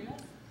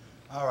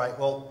 All right,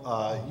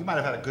 well, you might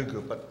have had a good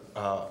group, but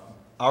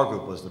our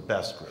group was the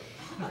best group.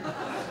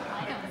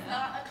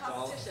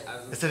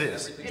 Yes, it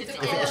is.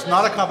 It's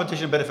not a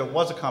competition, but if it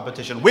was a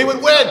competition, we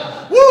would win!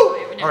 Woo!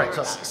 All right,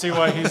 so See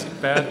why he's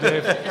bad,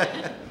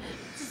 Dave?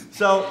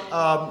 So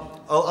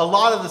a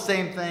lot of the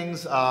same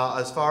things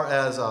as far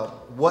as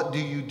what do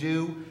you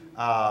do,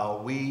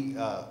 we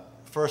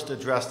first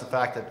addressed the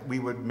fact that we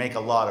would make a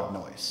lot of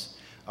noise.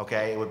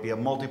 Okay, it would be a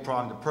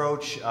multi-pronged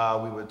approach.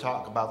 We would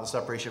talk about the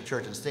separation of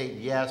church and state,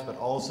 yes, but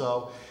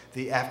also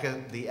the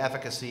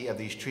efficacy of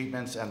these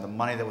treatments and the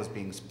money that was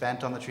being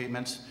spent on the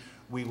treatments.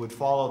 We would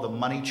follow the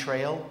money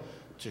trail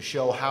to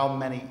show how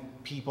many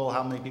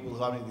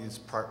of these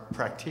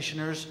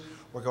practitioners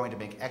were going to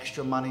make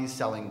extra money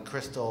selling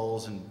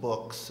crystals and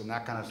books and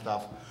that kind of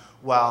stuff,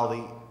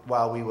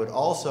 while we would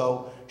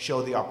also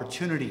show the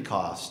opportunity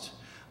cost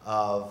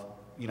of,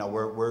 you know,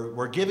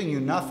 we're giving you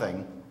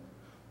nothing,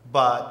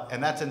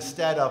 and that's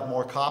instead of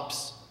more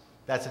cops,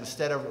 that's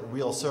instead of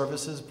real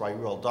services by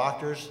real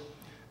doctors,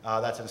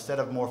 that's instead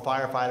of more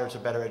firefighters or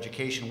better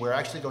education. We're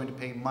actually going to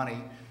pay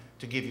money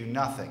to give you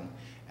nothing.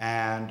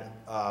 And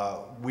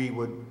we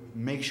would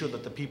make sure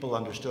that the people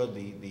understood,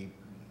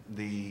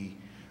 the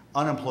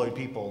unemployed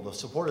people, the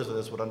supporters of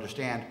this would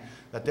understand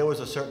that there was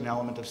a certain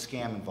element of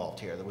scam involved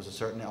here. There was a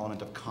certain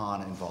element of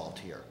con involved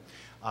here.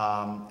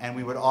 And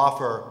we would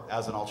offer,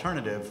 as an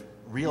alternative,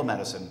 real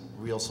medicine,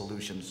 real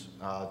solutions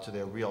to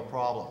their real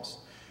problems.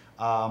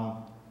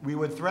 We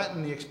would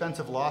threaten the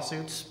expensive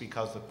lawsuits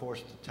because, of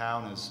course, the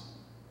town is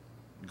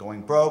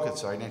going broke,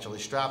 it's financially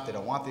strapped, they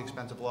don't want the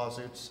expensive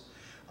lawsuits.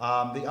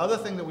 The other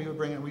thing that we would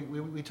bring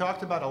in, we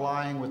talked about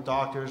allying with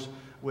doctors,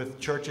 with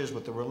churches,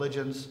 with the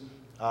religions,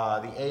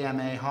 the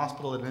AMA,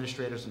 hospital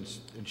administrators, and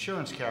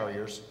insurance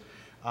carriers.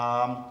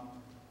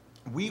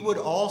 We would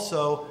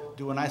also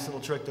do a nice little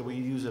trick that we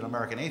use at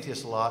American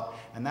Atheists a lot,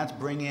 and that's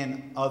bring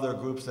in other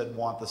groups that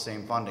want the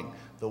same funding.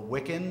 The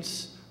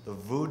Wiccans, the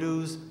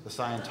Voodoos, the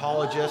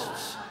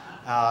Scientologists,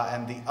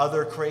 and the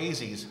other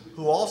crazies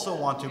who also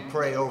want to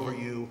pray over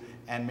you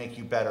and make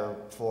you better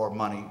for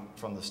money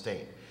from the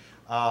state.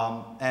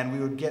 And we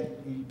would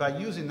get, by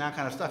using that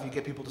kind of stuff, you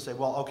get people to say,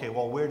 well, okay,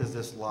 well, where does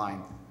this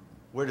line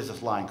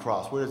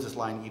cross? Where does this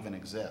line even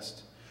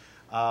exist?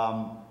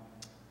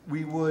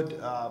 We would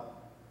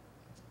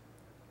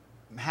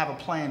have a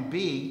plan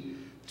B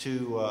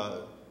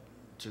to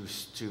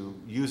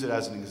use it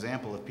as an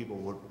example if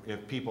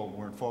people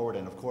weren't forward,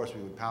 and of course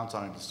we would pounce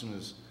on it as soon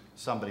as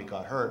somebody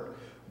got hurt.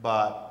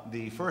 But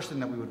the first thing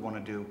that we would want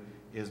to do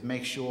is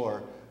make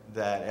sure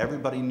that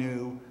everybody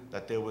knew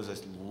that there was a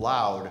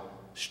loud,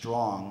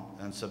 strong,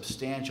 and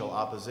substantial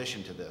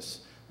opposition to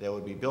this. There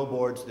would be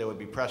billboards, there would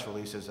be press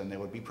releases, and there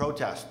would be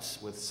protests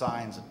with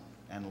signs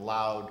and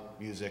loud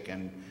music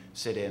and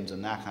sit-ins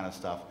and that kind of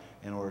stuff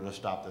in order to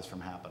stop this from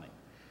happening.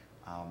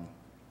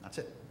 That's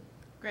it.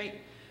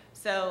 Great.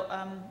 So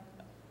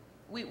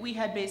we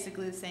had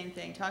basically the same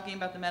thing. Talking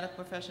about the medical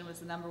profession was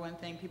the #1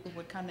 thing. People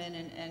would come in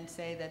and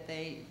say that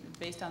they,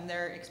 based on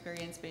their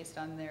experience, based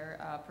on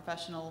their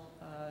professional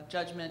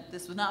judgment,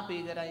 this would not be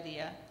a good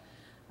idea.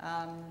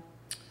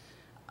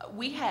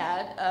 We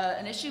had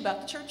an issue about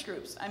the church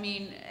groups. I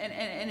mean,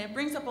 and it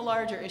brings up a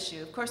larger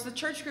issue. Of course, the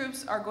church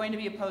groups are going to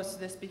be opposed to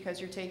this because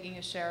you're taking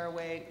a share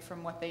away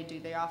from what they do.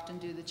 They often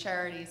do the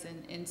charities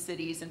in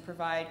cities and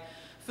provide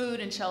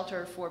food and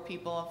shelter for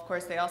people. Of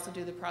course, they also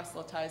do the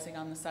proselytizing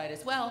on the side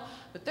as well,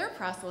 but their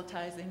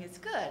proselytizing is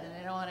good, and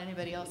they don't want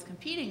anybody else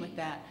competing with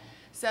that.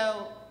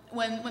 So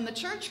when the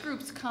church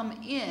groups come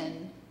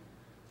in,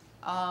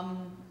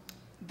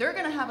 they're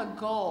going to have a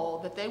goal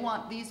that they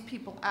want these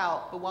people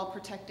out, but while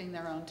protecting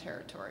their own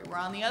territory. Where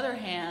on the other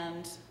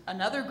hand,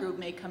 another group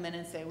may come in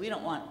and say, we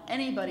don't want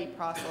anybody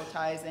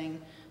proselytizing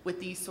with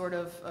these sort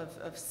of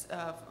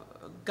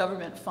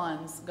government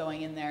funds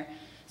going in there.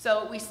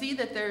 So we see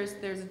that there's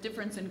a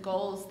difference in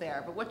goals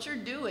there. But what you're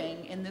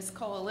doing in this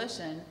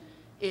coalition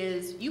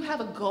is you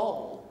have a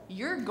goal.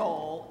 Your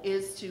goal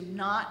is to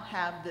not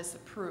have this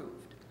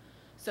approved.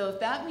 So if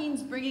that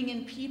means bringing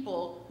in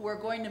people who are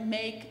going to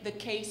make the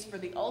case for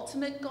the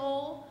ultimate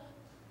goal,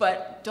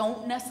 but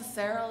don't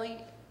necessarily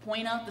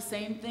point out the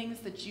same things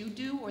that you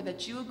do or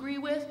that you agree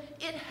with,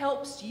 it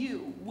helps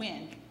you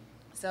win.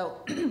 So,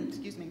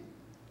 excuse me,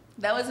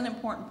 that was an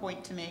important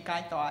point to make,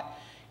 I thought,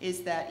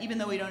 is that even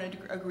though we don't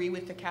agree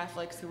with the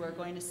Catholics who are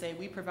going to say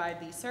we provide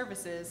these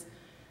services,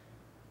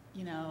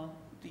 you know,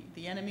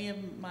 the enemy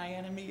of my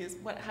enemy is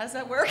what? How does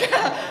that work?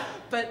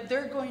 But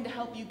they're going to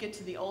help you get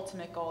to the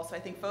ultimate goal. So I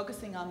think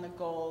focusing on the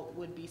goal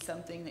would be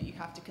something that you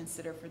have to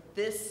consider for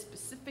this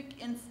specific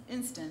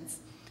instance.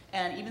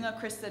 And even though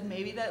Chris said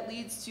maybe that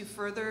leads to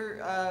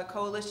further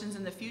coalitions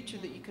in the future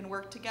that you can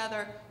work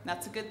together,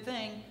 that's a good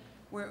thing.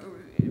 We're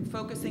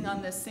focusing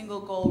on this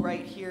single goal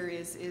right here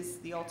is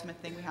the ultimate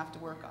thing we have to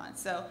work on.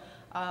 So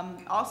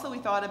also we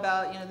thought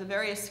about, you know, the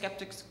various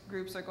skeptics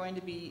groups are going to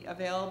be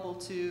available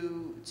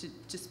to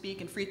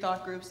speak, and free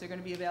thought groups, they're going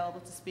to be available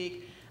to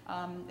speak.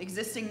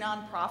 Existing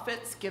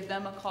nonprofits, give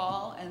them a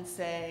call and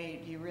say,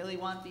 do you really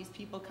want these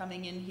people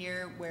coming in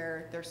here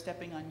where they're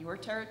stepping on your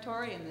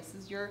territory and this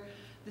is your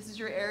this is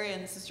your area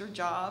and this is your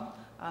job.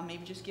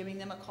 Maybe just giving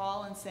them a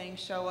call and saying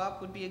show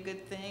up would be a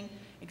good thing.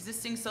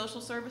 Existing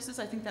social services,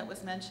 I think that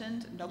was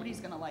mentioned. Nobody's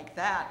going to like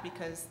that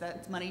because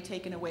that's money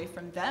taken away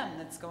from them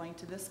that's going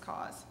to this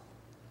cause.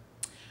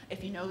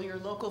 If you know your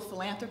local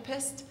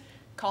philanthropist,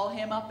 call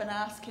him up and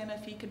ask him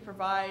if he could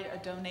provide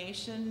a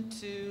donation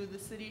to the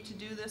city to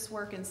do this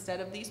work instead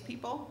of these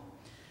people.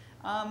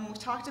 We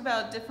talked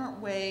about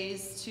different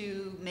ways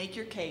to make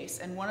your case,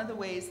 and one of the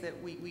ways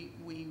that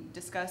we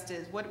discussed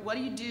is what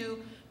do you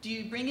do? Do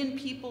you bring in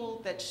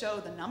people that show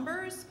the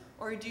numbers,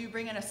 or do you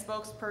bring in a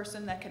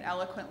spokesperson that can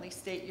eloquently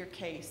state your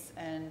case,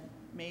 and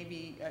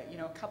maybe you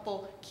know, a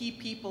couple key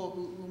people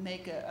who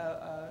make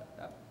a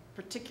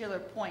particular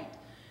point?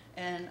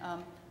 And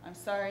I'm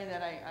sorry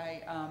that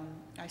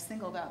I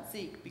singled out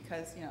Zeke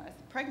because, you know, as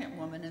a pregnant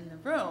woman in the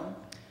room,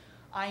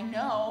 I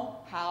know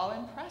how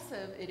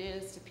impressive it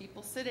is to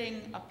people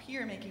sitting up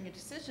here making a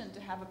decision to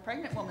have a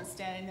pregnant woman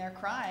standing there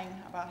crying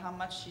about how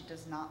much she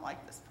does not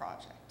like this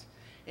project.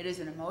 It is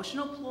an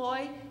emotional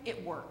ploy.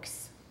 It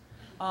works.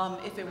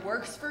 If it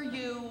works for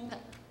you,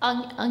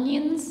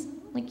 Onions,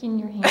 like in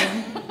your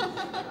hand,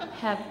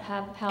 have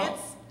help.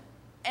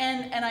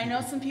 And I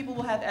know some people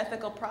will have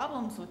ethical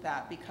problems with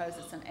that because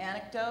it's an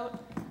anecdote,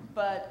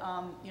 but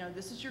you know,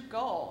 this is your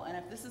goal, and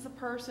if this is a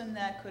person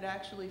that could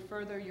actually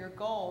further your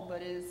goal,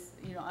 but is,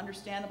 you know,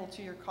 understandable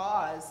to your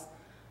cause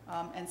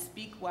and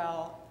speak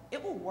well,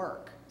 it will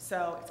work.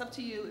 So it's up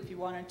to you if you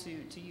wanted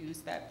to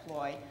use that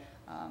ploy.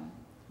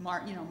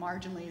 You know,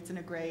 marginally, it's in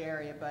a gray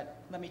area,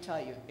 but let me tell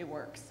you, it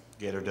works.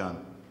 Get her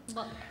done.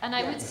 Well, and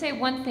I would say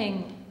one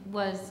thing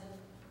was,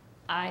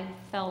 I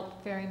felt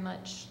very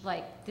much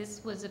like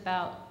this was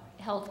about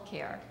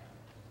healthcare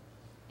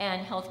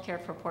and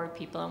healthcare for poor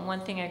people. And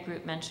one thing our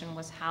group mentioned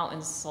was how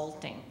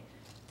insulting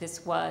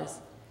this was,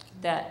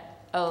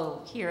 that,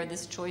 oh, here,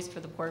 this choice for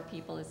the poor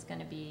people is going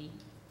to be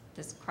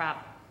this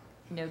crap,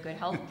 no good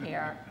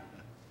healthcare.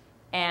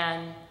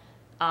 And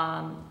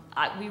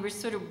we were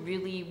sort of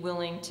really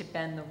willing to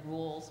bend the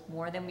rules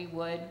more than we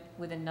would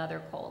with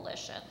another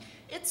coalition.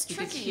 It's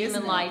because tricky, human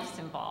isn't it? life's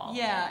involved.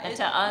 Yeah. And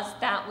to us,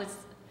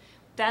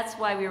 that's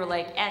why we were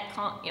like,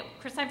 you know,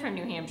 Chris, I'm from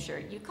New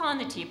Hampshire. You call in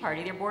the Tea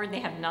Party, they're bored and they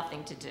have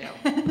nothing to do.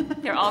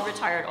 They're all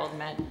retired old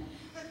men.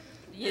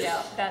 You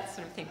know, that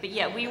sort of thing. But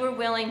yeah, we were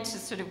willing to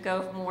sort of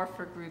go more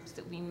for groups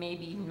that we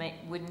maybe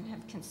wouldn't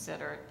have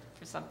considered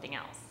for something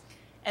else.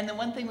 And the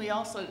one thing we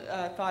also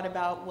thought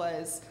about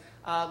was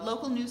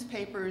local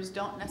newspapers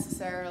don't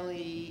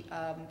necessarily,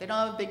 they don't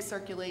have a big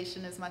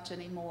circulation as much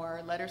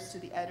anymore. Letters to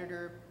the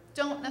editor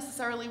don't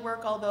necessarily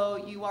work, although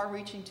you are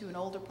reaching to an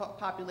older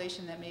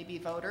population that may be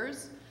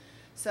voters.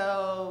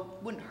 So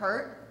wouldn't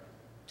hurt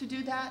to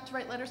do that, to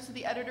write letters to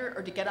the editor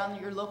or to get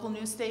on your local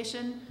news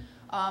station.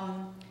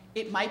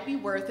 It might be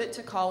worth it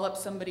to call up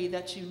somebody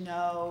that you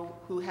know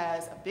who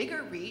has a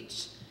bigger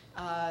reach,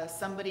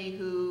 somebody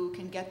who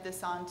can get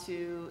this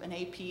onto an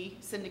AP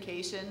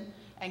syndication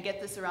and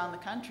get this around the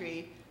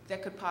country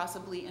that could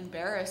possibly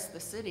embarrass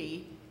the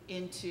city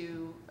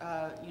into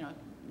you know,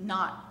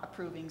 not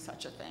approving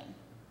such a thing.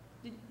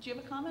 Did you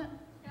have a comment?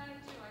 Yeah, I do.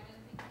 I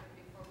didn't think of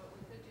it before, but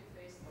we could do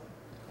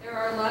Facebook. There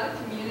are a lot of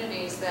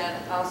communities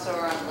that also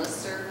are on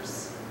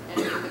listservs, and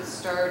you could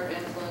start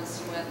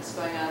influencing what's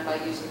going on by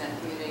using that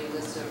community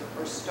listserv,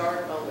 or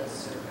start a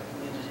listserv, a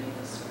community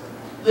listserv.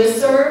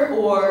 Listserv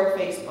or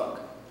Facebook?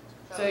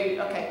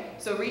 So,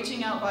 so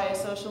reaching out via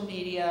social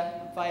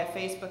media, via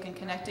Facebook, and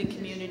connecting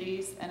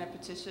communities and a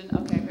petition.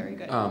 Okay, very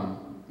good.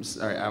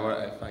 Sorry,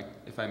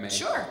 if I may.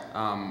 Sure.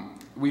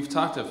 We've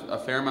talked a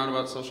fair amount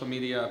about social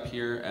media up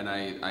here, and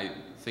I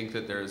think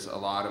that there's a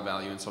lot of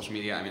value in social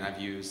media. I mean,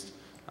 I've used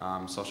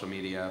social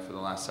media for the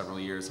last several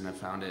years, and I've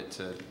found it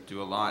to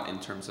do a lot in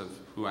terms of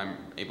who I'm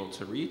able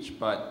to reach.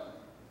 But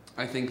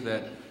I think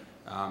that,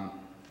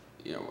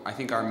 you know, I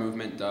think our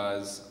movement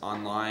does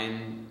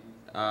online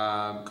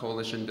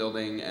coalition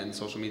building and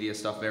social media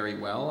stuff very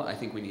well. I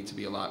think we need to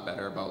be a lot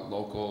better about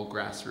local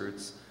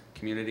grassroots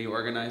community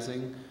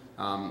organizing.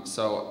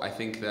 So I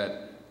think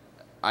that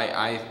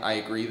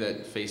I agree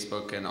that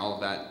Facebook and all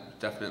of that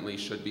definitely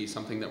should be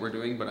something that we're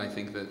doing, but I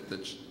think that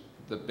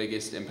the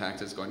biggest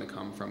impact is going to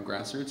come from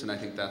grassroots, and I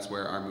think that's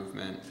where our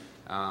movement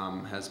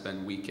has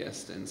been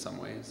weakest in some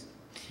ways.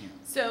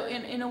 So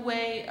in a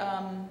way,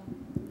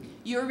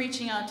 you're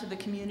reaching out to the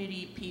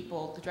community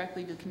people,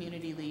 directly to the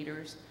community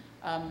leaders.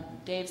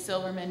 Dave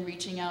Silverman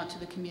reaching out to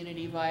the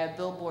community via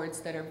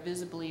billboards that are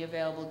visibly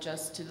available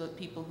just to the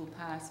people who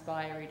pass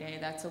by every day.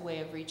 That's a way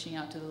of reaching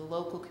out to the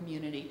local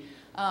community.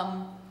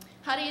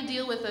 How do you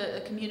deal with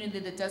a community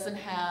that doesn't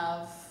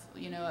have,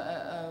 you know,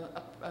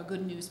 a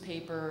good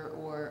newspaper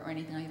or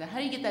anything like that? How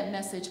do you get that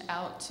message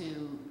out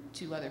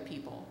to other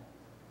people,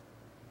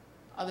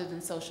 other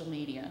than social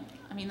media?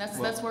 I mean,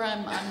 that's where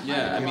I'm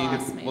yeah, I mean,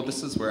 lost, well,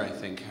 this is where I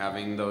think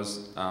having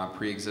those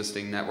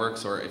pre-existing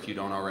networks, or if you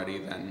don't already,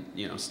 then,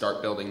 you know,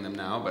 start building them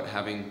now, but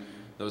having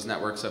those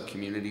networks of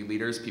community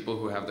leaders, people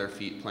who have their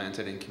feet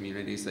planted in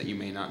communities that you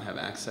may not have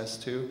access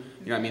to.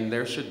 You know, I mean,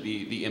 there should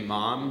be, the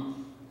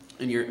imam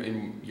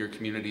in your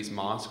community's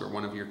mosque or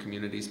one of your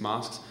community's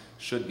mosques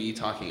should be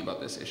talking about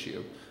this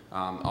issue.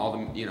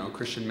 All the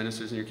Christian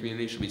ministers in your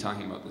community should be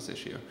talking about this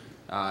issue.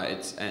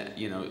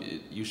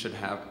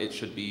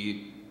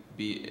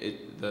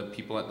 The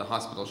people at the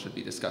hospital should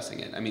be discussing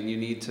it. I mean, you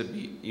need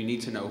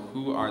to know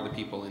who are the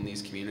people in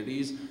these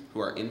communities who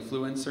are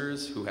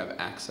influencers, who have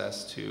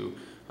access to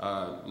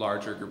a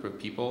larger group of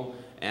people,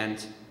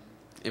 and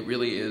it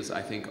really is,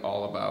 I think,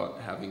 all about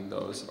having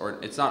those, or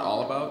it's not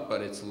all about,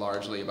 but it's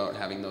largely about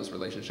having those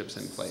relationships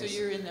in place. So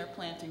you're in there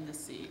planting the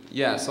seed.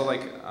 Yeah, so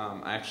like,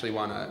 I actually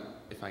want to,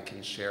 if I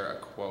can share a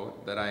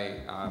quote that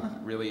I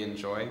really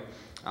enjoy.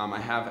 I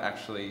have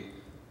actually,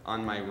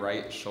 on my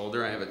right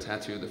shoulder, I have a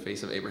tattoo of the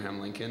face of Abraham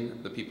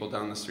Lincoln. The people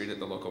down the street at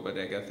the local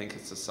bodega think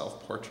it's a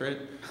self-portrait,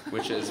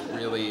 which is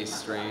really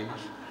strange.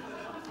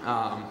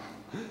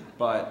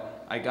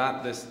 But I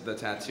got the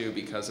tattoo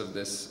because of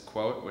this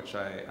quote, which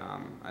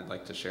I'd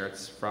like to share.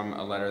 It's from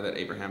a letter that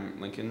Abraham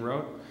Lincoln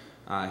wrote.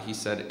 He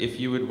said, "If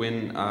you would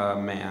win a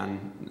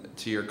man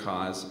to your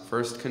cause,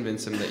 first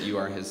convince him that you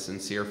are his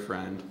sincere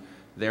friend.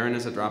 Therein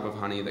is a drop of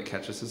honey that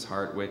catches his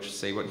heart, which,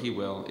 say what he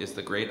will, is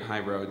the great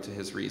high road to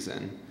his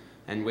reason,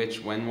 and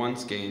which, when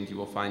once gained, you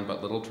will find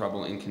but little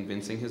trouble in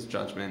convincing his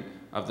judgment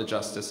of the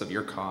justice of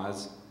your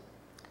cause,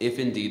 if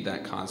indeed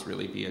that cause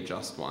really be a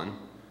just one.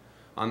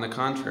 On the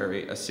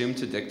contrary, assume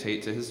to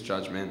dictate to his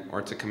judgment,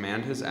 or to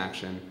command his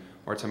action,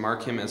 or to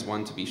mark him as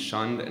one to be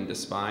shunned and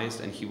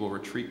despised, and he will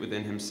retreat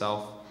within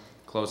himself,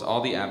 close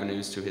all the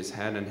avenues to his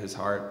head and his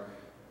heart,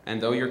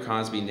 and though your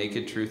cause be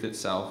naked truth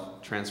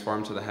itself,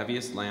 transformed to the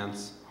heaviest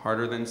lance,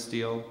 harder than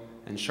steel,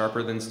 and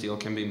sharper than steel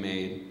can be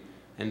made,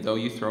 and though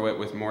you throw it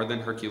with more than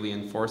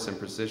Herculean force and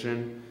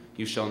precision,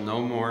 you shall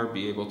no more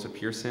be able to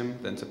pierce him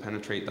than to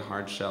penetrate the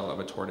hard shell of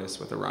a tortoise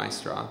with a rye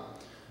straw."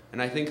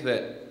 And I think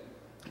that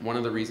one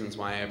of the reasons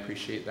why I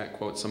appreciate that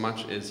quote so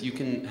much is you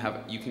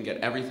can get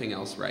everything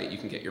else right. You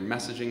can get your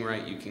messaging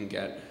right. You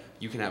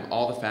can have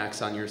all the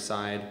facts on your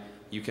side.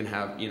 You can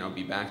have,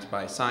 be backed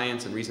by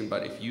science and reason.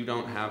 But if you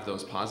don't have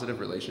those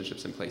positive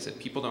relationships in place, if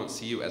people don't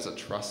see you as a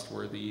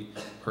trustworthy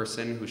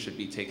person who should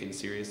be taken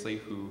seriously,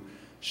 who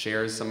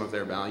shares some of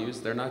their values,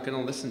 they're not going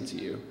to listen to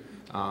you.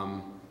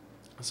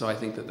 So I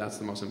think that that's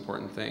the most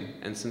important thing.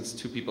 And since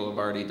two people have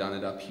already done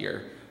it up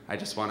here, I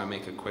just want to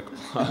make a quick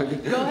plug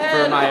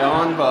for my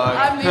own book.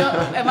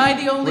 Am I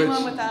the only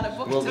one without a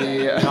book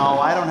today? No,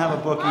 I don't have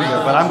a book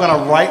either, but I'm going to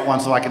write one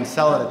so I can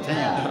sell it at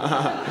TAM.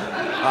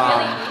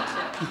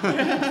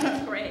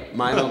 Great.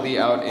 Mine will be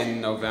out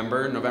in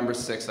November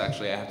 6th,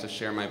 actually. I have to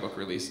share my book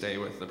release day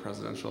with the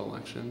presidential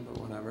election,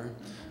 but whatever.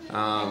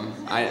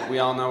 We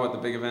all know what the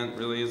big event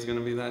really is going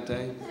to be that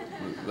day,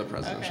 the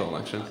presidential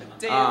election.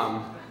 The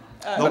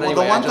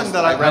one thing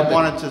that I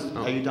wanted to...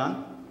 Are you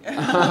done?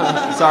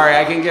 Sorry,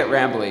 I can get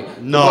rambly.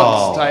 No. The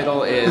book's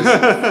title is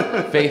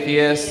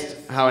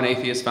Faithiest, How an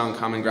Atheist Found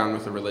Common Ground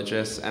with the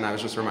Religious, and I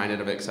was just reminded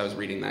of it because I was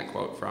reading that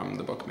quote from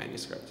the book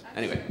manuscript.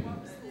 Anyway,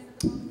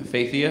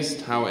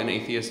 Faithiest, How an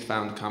Atheist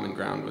Found Common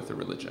Ground with the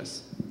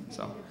Religious.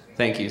 So,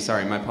 thank you.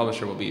 Sorry, my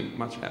publisher will be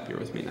much happier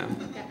with me now.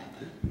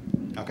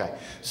 Okay,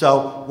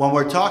 so when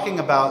we're talking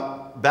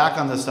about, back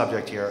on this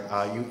subject here,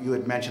 you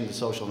had mentioned the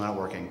social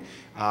networking.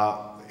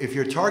 If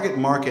your target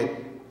market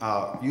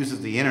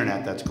uses the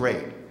internet, that's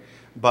great.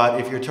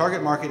 But if your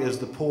target market is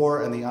the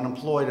poor and the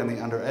unemployed and the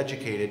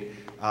undereducated,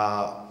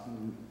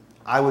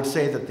 I would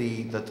say that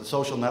the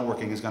social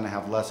networking is going to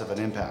have less of an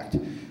impact.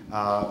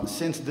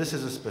 Since this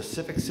is a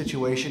specific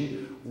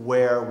situation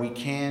where we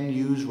can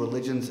use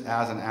religions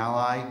as an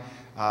ally,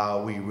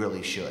 we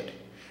really should.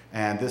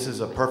 And this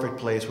is a perfect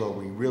place where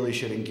we really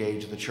should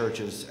engage the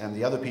churches and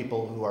the other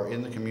people who are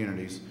in the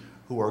communities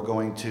who are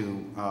going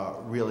to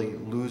really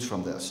lose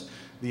from this.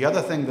 The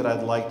other thing that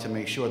I'd like to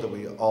make sure that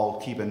we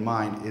all keep in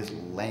mind is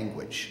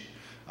language.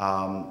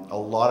 A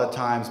lot of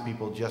times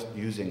people just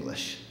use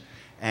English.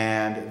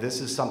 And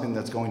this is something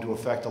that's going to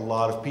affect a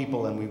lot of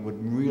people, and we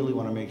would really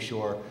want to make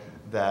sure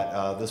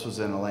that this was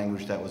in a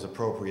language that was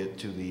appropriate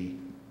to the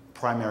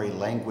primary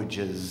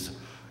languages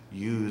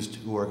used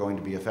who are going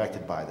to be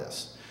affected by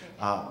this.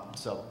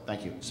 So,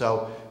 thank you.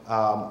 So,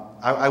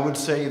 I would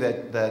say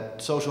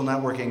that social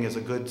networking is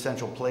a good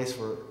central place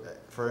for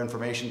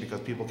information because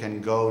people can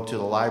go to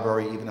the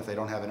library even if they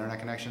don't have internet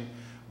connection.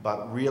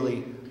 But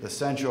really, the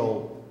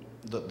central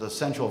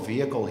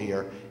vehicle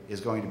here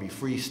is going to be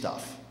free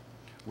stuff,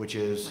 which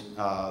is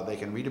they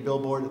can read a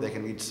billboard, they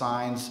can read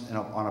signs,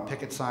 on a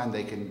picket sign.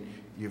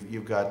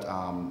 You've got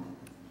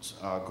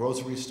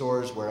grocery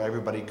stores where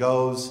everybody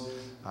goes.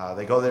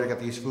 They go there to get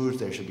these foods.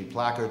 There should be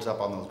placards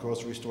up on those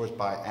grocery stores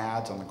by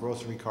ads on the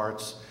grocery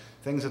carts,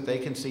 things that they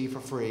can see for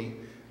free,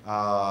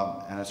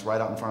 and it's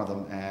right out in front of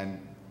them, and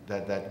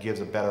that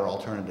gives a better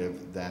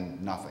alternative than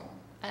nothing.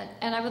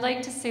 And I would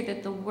like to say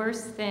that the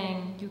worst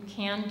thing you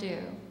can do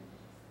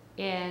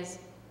is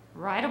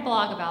write a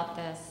blog about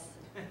this,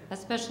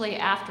 especially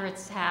after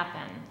it's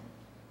happened,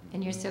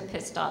 and you're so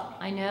pissed off.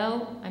 I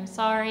know, I'm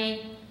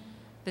sorry,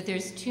 but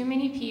there's too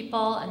many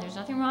people, and there's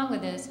nothing wrong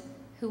with this,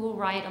 who will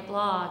write a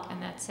blog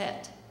and that's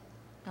it.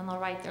 and they'll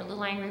write their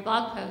little angry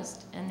blog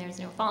post, and there's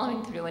no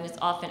following through, and it's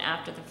often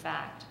after the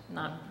fact,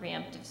 not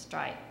preemptive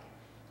strike.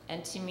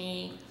 And to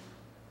me,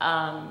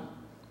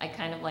 I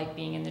kind of like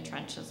being in the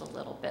trenches a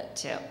little bit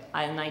too.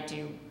 And I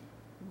do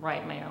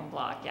write my own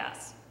blog,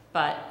 yes.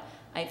 But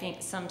I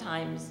think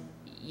sometimes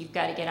you've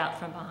got to get out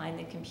from behind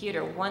the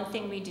computer. One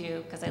thing we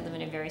do, because I live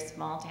in a very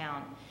small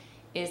town,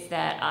 is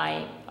that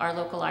our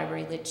local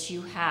library lets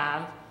you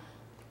have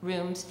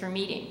rooms for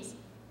meetings.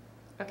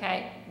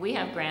 Okay, we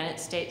have Granite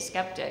State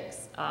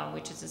Skeptics,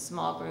 which is a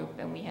small group,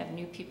 and we have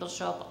new people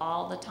show up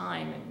all the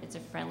time, and it's a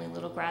friendly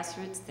little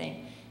grassroots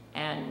thing.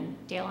 And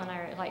Dale and I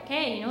are like,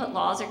 hey, you know what,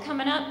 laws are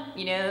coming up?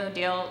 You know,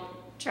 Dale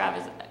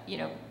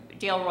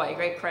Roy,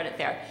 great credit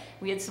there.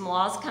 We had some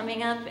laws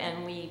coming up,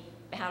 and we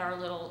had our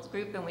little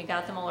group, and we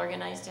got them all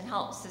organized and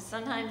helped. So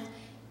sometimes,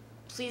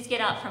 please get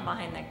out from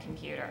behind that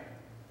computer.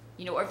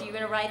 You know, or if you're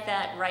gonna write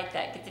that,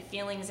 get the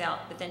feelings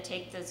out, but then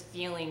take those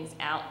feelings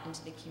out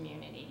into the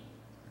community.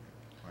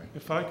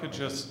 If I could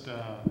just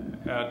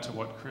add to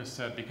what Chris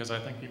said, because I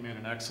think he made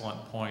an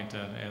excellent point,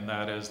 and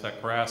that is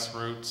that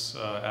grassroots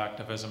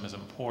activism is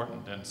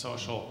important, and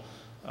social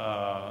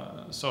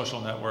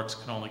networks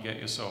can only get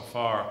you so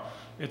far.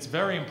 It's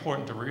very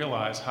important to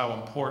realize how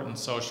important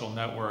social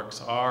networks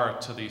are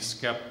to the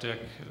skeptic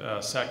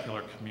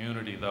secular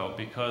community, though,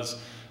 because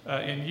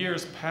in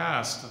years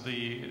past,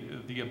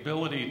 the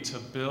ability to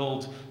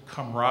build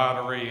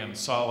camaraderie and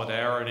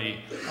solidarity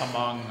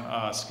among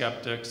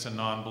skeptics and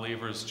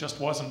non-believers just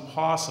wasn't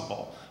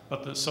possible.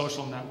 But the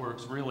social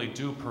networks really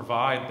do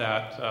provide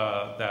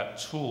that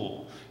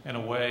tool in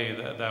a way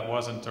that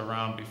wasn't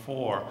around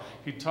before.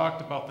 He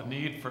talked about the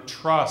need for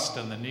trust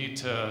and the need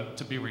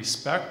to be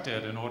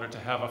respected in order to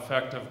have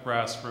effective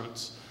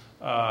grassroots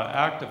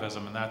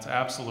activism, and that's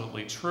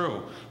absolutely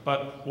true.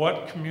 But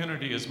what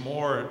community is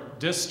more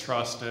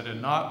distrusted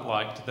and not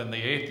liked than the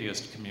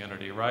atheist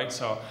community, right?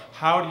 So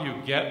how do you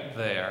get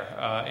there?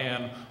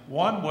 And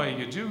one way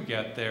you do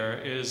get there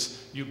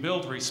is you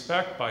build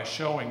respect by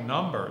showing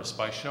numbers,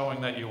 by showing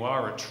that you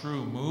are a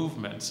true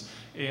movement.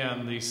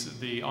 And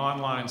the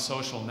online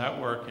social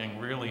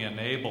networking really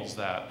enables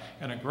that.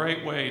 And a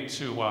great way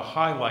to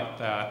highlight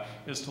that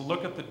is to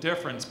look at the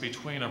difference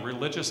between a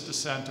religious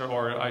dissenter,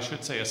 or I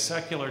should say a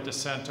secular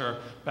dissenter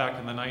back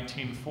in the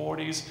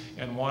 1940s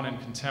and one in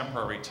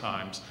contemporary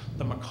times.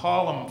 The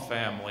McCollum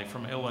family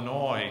from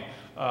Illinois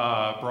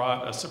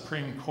brought a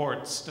Supreme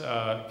Court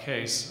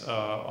case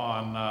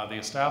on the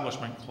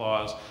Establishment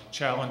Clause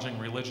challenging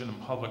religion in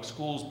public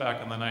schools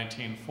back in the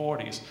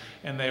 1940s.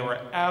 And they were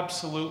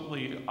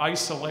absolutely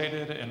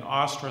isolated and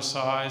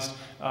ostracized.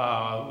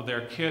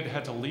 Their kid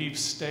had to leave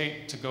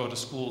state to go to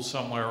school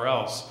somewhere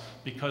else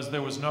because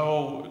there was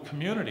no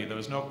community, there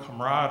was no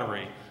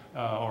camaraderie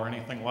or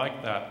anything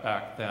like that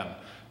back then.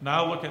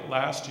 Now look at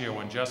last year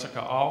when Jessica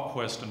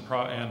Alquist in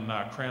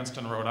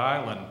Cranston, Rhode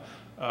Island,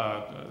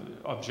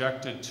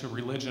 objected to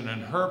religion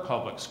in her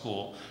public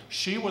school.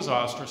 She was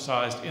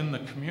ostracized in the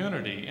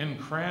community in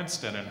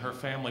Cranston, and her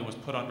family was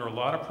put under a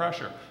lot of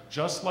pressure,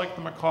 just like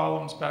the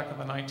McCollums back in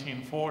the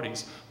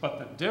 1940s. But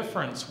the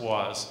difference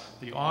was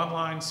the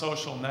online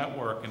social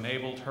network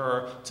enabled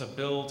her to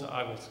build,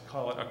 I will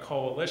call it a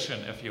coalition,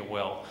 if you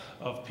will,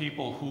 of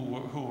people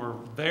who were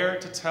there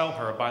to tell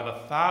her by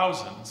the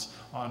thousands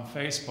on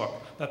Facebook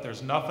that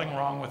there's nothing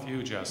wrong with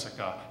you,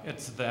 Jessica,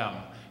 it's them.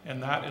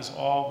 And that is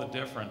all the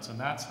difference. And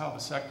that's how the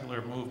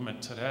secular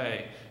movement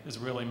today is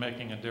really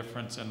making a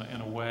difference in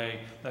a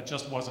way that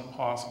just wasn't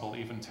possible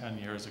even 10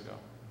 years ago.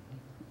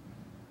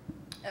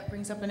 That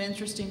brings up an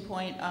interesting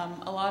point.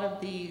 A lot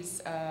of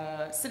these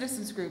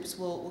citizens groups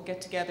will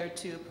get together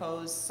to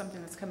oppose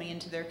something that's coming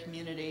into their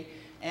community.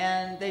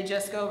 And they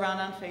just go around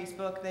on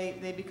Facebook.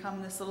 They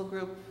become this little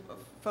group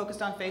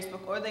focused on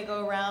Facebook, or they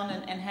go around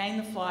and hang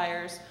the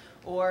flyers,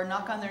 or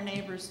knock on their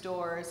neighbors'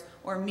 doors,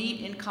 or meet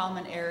in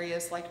common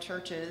areas like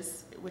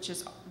churches, which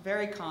is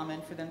very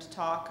common for them to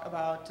talk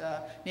about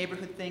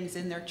neighborhood things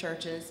in their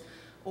churches,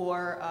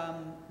 or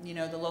you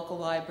know, the local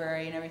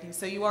library and everything.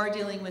 So you are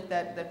dealing with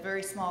that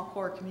very small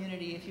core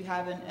community. If you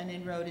have an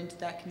inroad into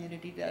that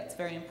community, that's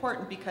very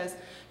important, because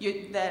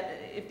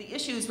if the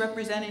issue is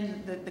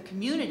representing the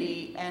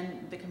community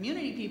and the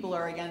community people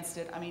are against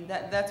it, I mean,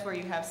 that's where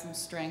you have some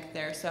strength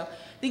there. So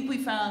I think we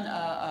found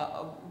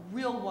a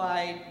real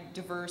wide,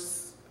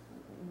 diverse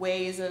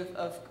ways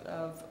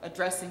of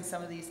addressing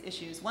some of these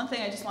issues. One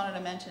thing I just wanted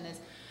to mention is,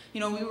 you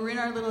know, we were in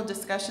our little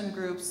discussion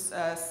groups,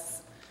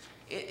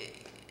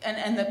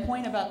 and the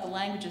point about the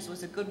languages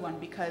was a good one,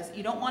 because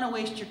you don't want to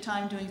waste your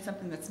time doing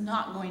something that's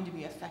not going to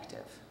be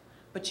effective,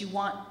 but you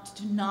want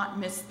to not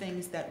miss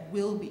things that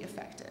will be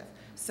effective.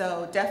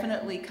 So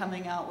definitely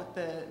coming out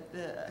with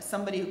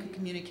somebody who can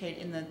communicate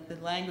in the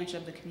language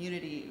of the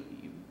community,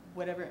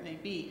 whatever it may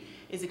be,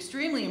 is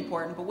extremely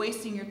important, but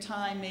wasting your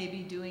time maybe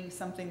doing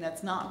something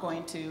that's not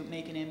going to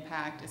make an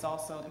impact is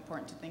also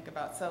important to think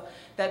about. So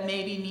that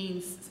maybe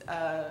means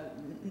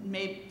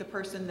maybe the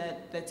person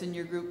that's in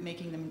your group,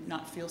 making them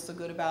not feel so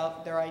good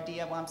about their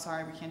idea. Well, I'm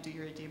sorry, we can't do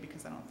your idea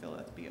because I don't feel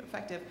that to be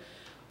effective.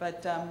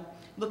 But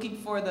looking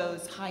for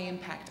those high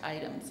impact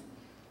items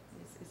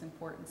is is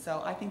important.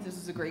 So I think this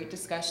is a great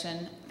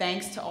discussion.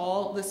 Thanks to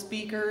all the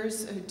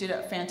speakers who did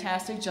a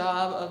fantastic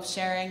job of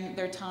sharing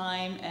their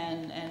time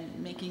and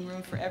making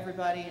room for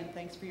everybody, and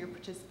thanks for your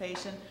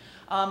participation.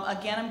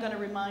 Again, I'm going to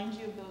remind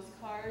you of those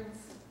cards.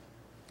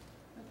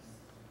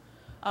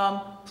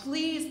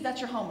 Please,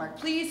 that's your homework.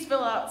 Please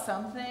fill out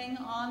something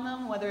on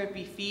them, whether it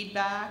be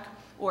feedback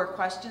or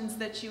questions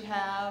that you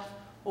have,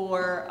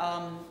 or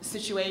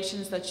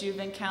situations that you've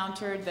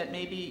encountered that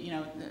maybe, you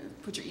know,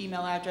 put your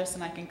email address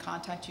and I can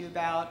contact you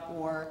about,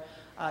 or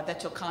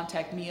that you'll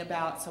contact me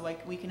about, so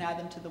we can add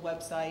them to the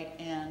website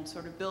and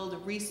sort of build a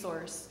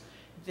resource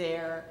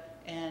there,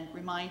 and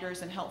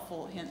reminders and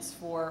helpful hints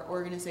for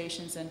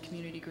organizations and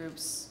community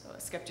groups,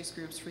 skeptics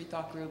groups, free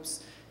thought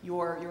groups,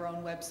 your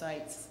own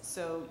websites,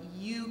 so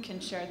you can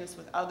share this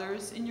with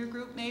others in your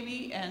group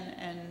maybe,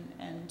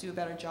 and do a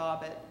better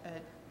job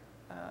at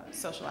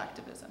social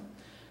activism.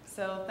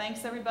 So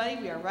thanks everybody,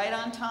 we are right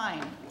on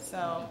time,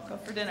 so go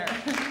for dinner.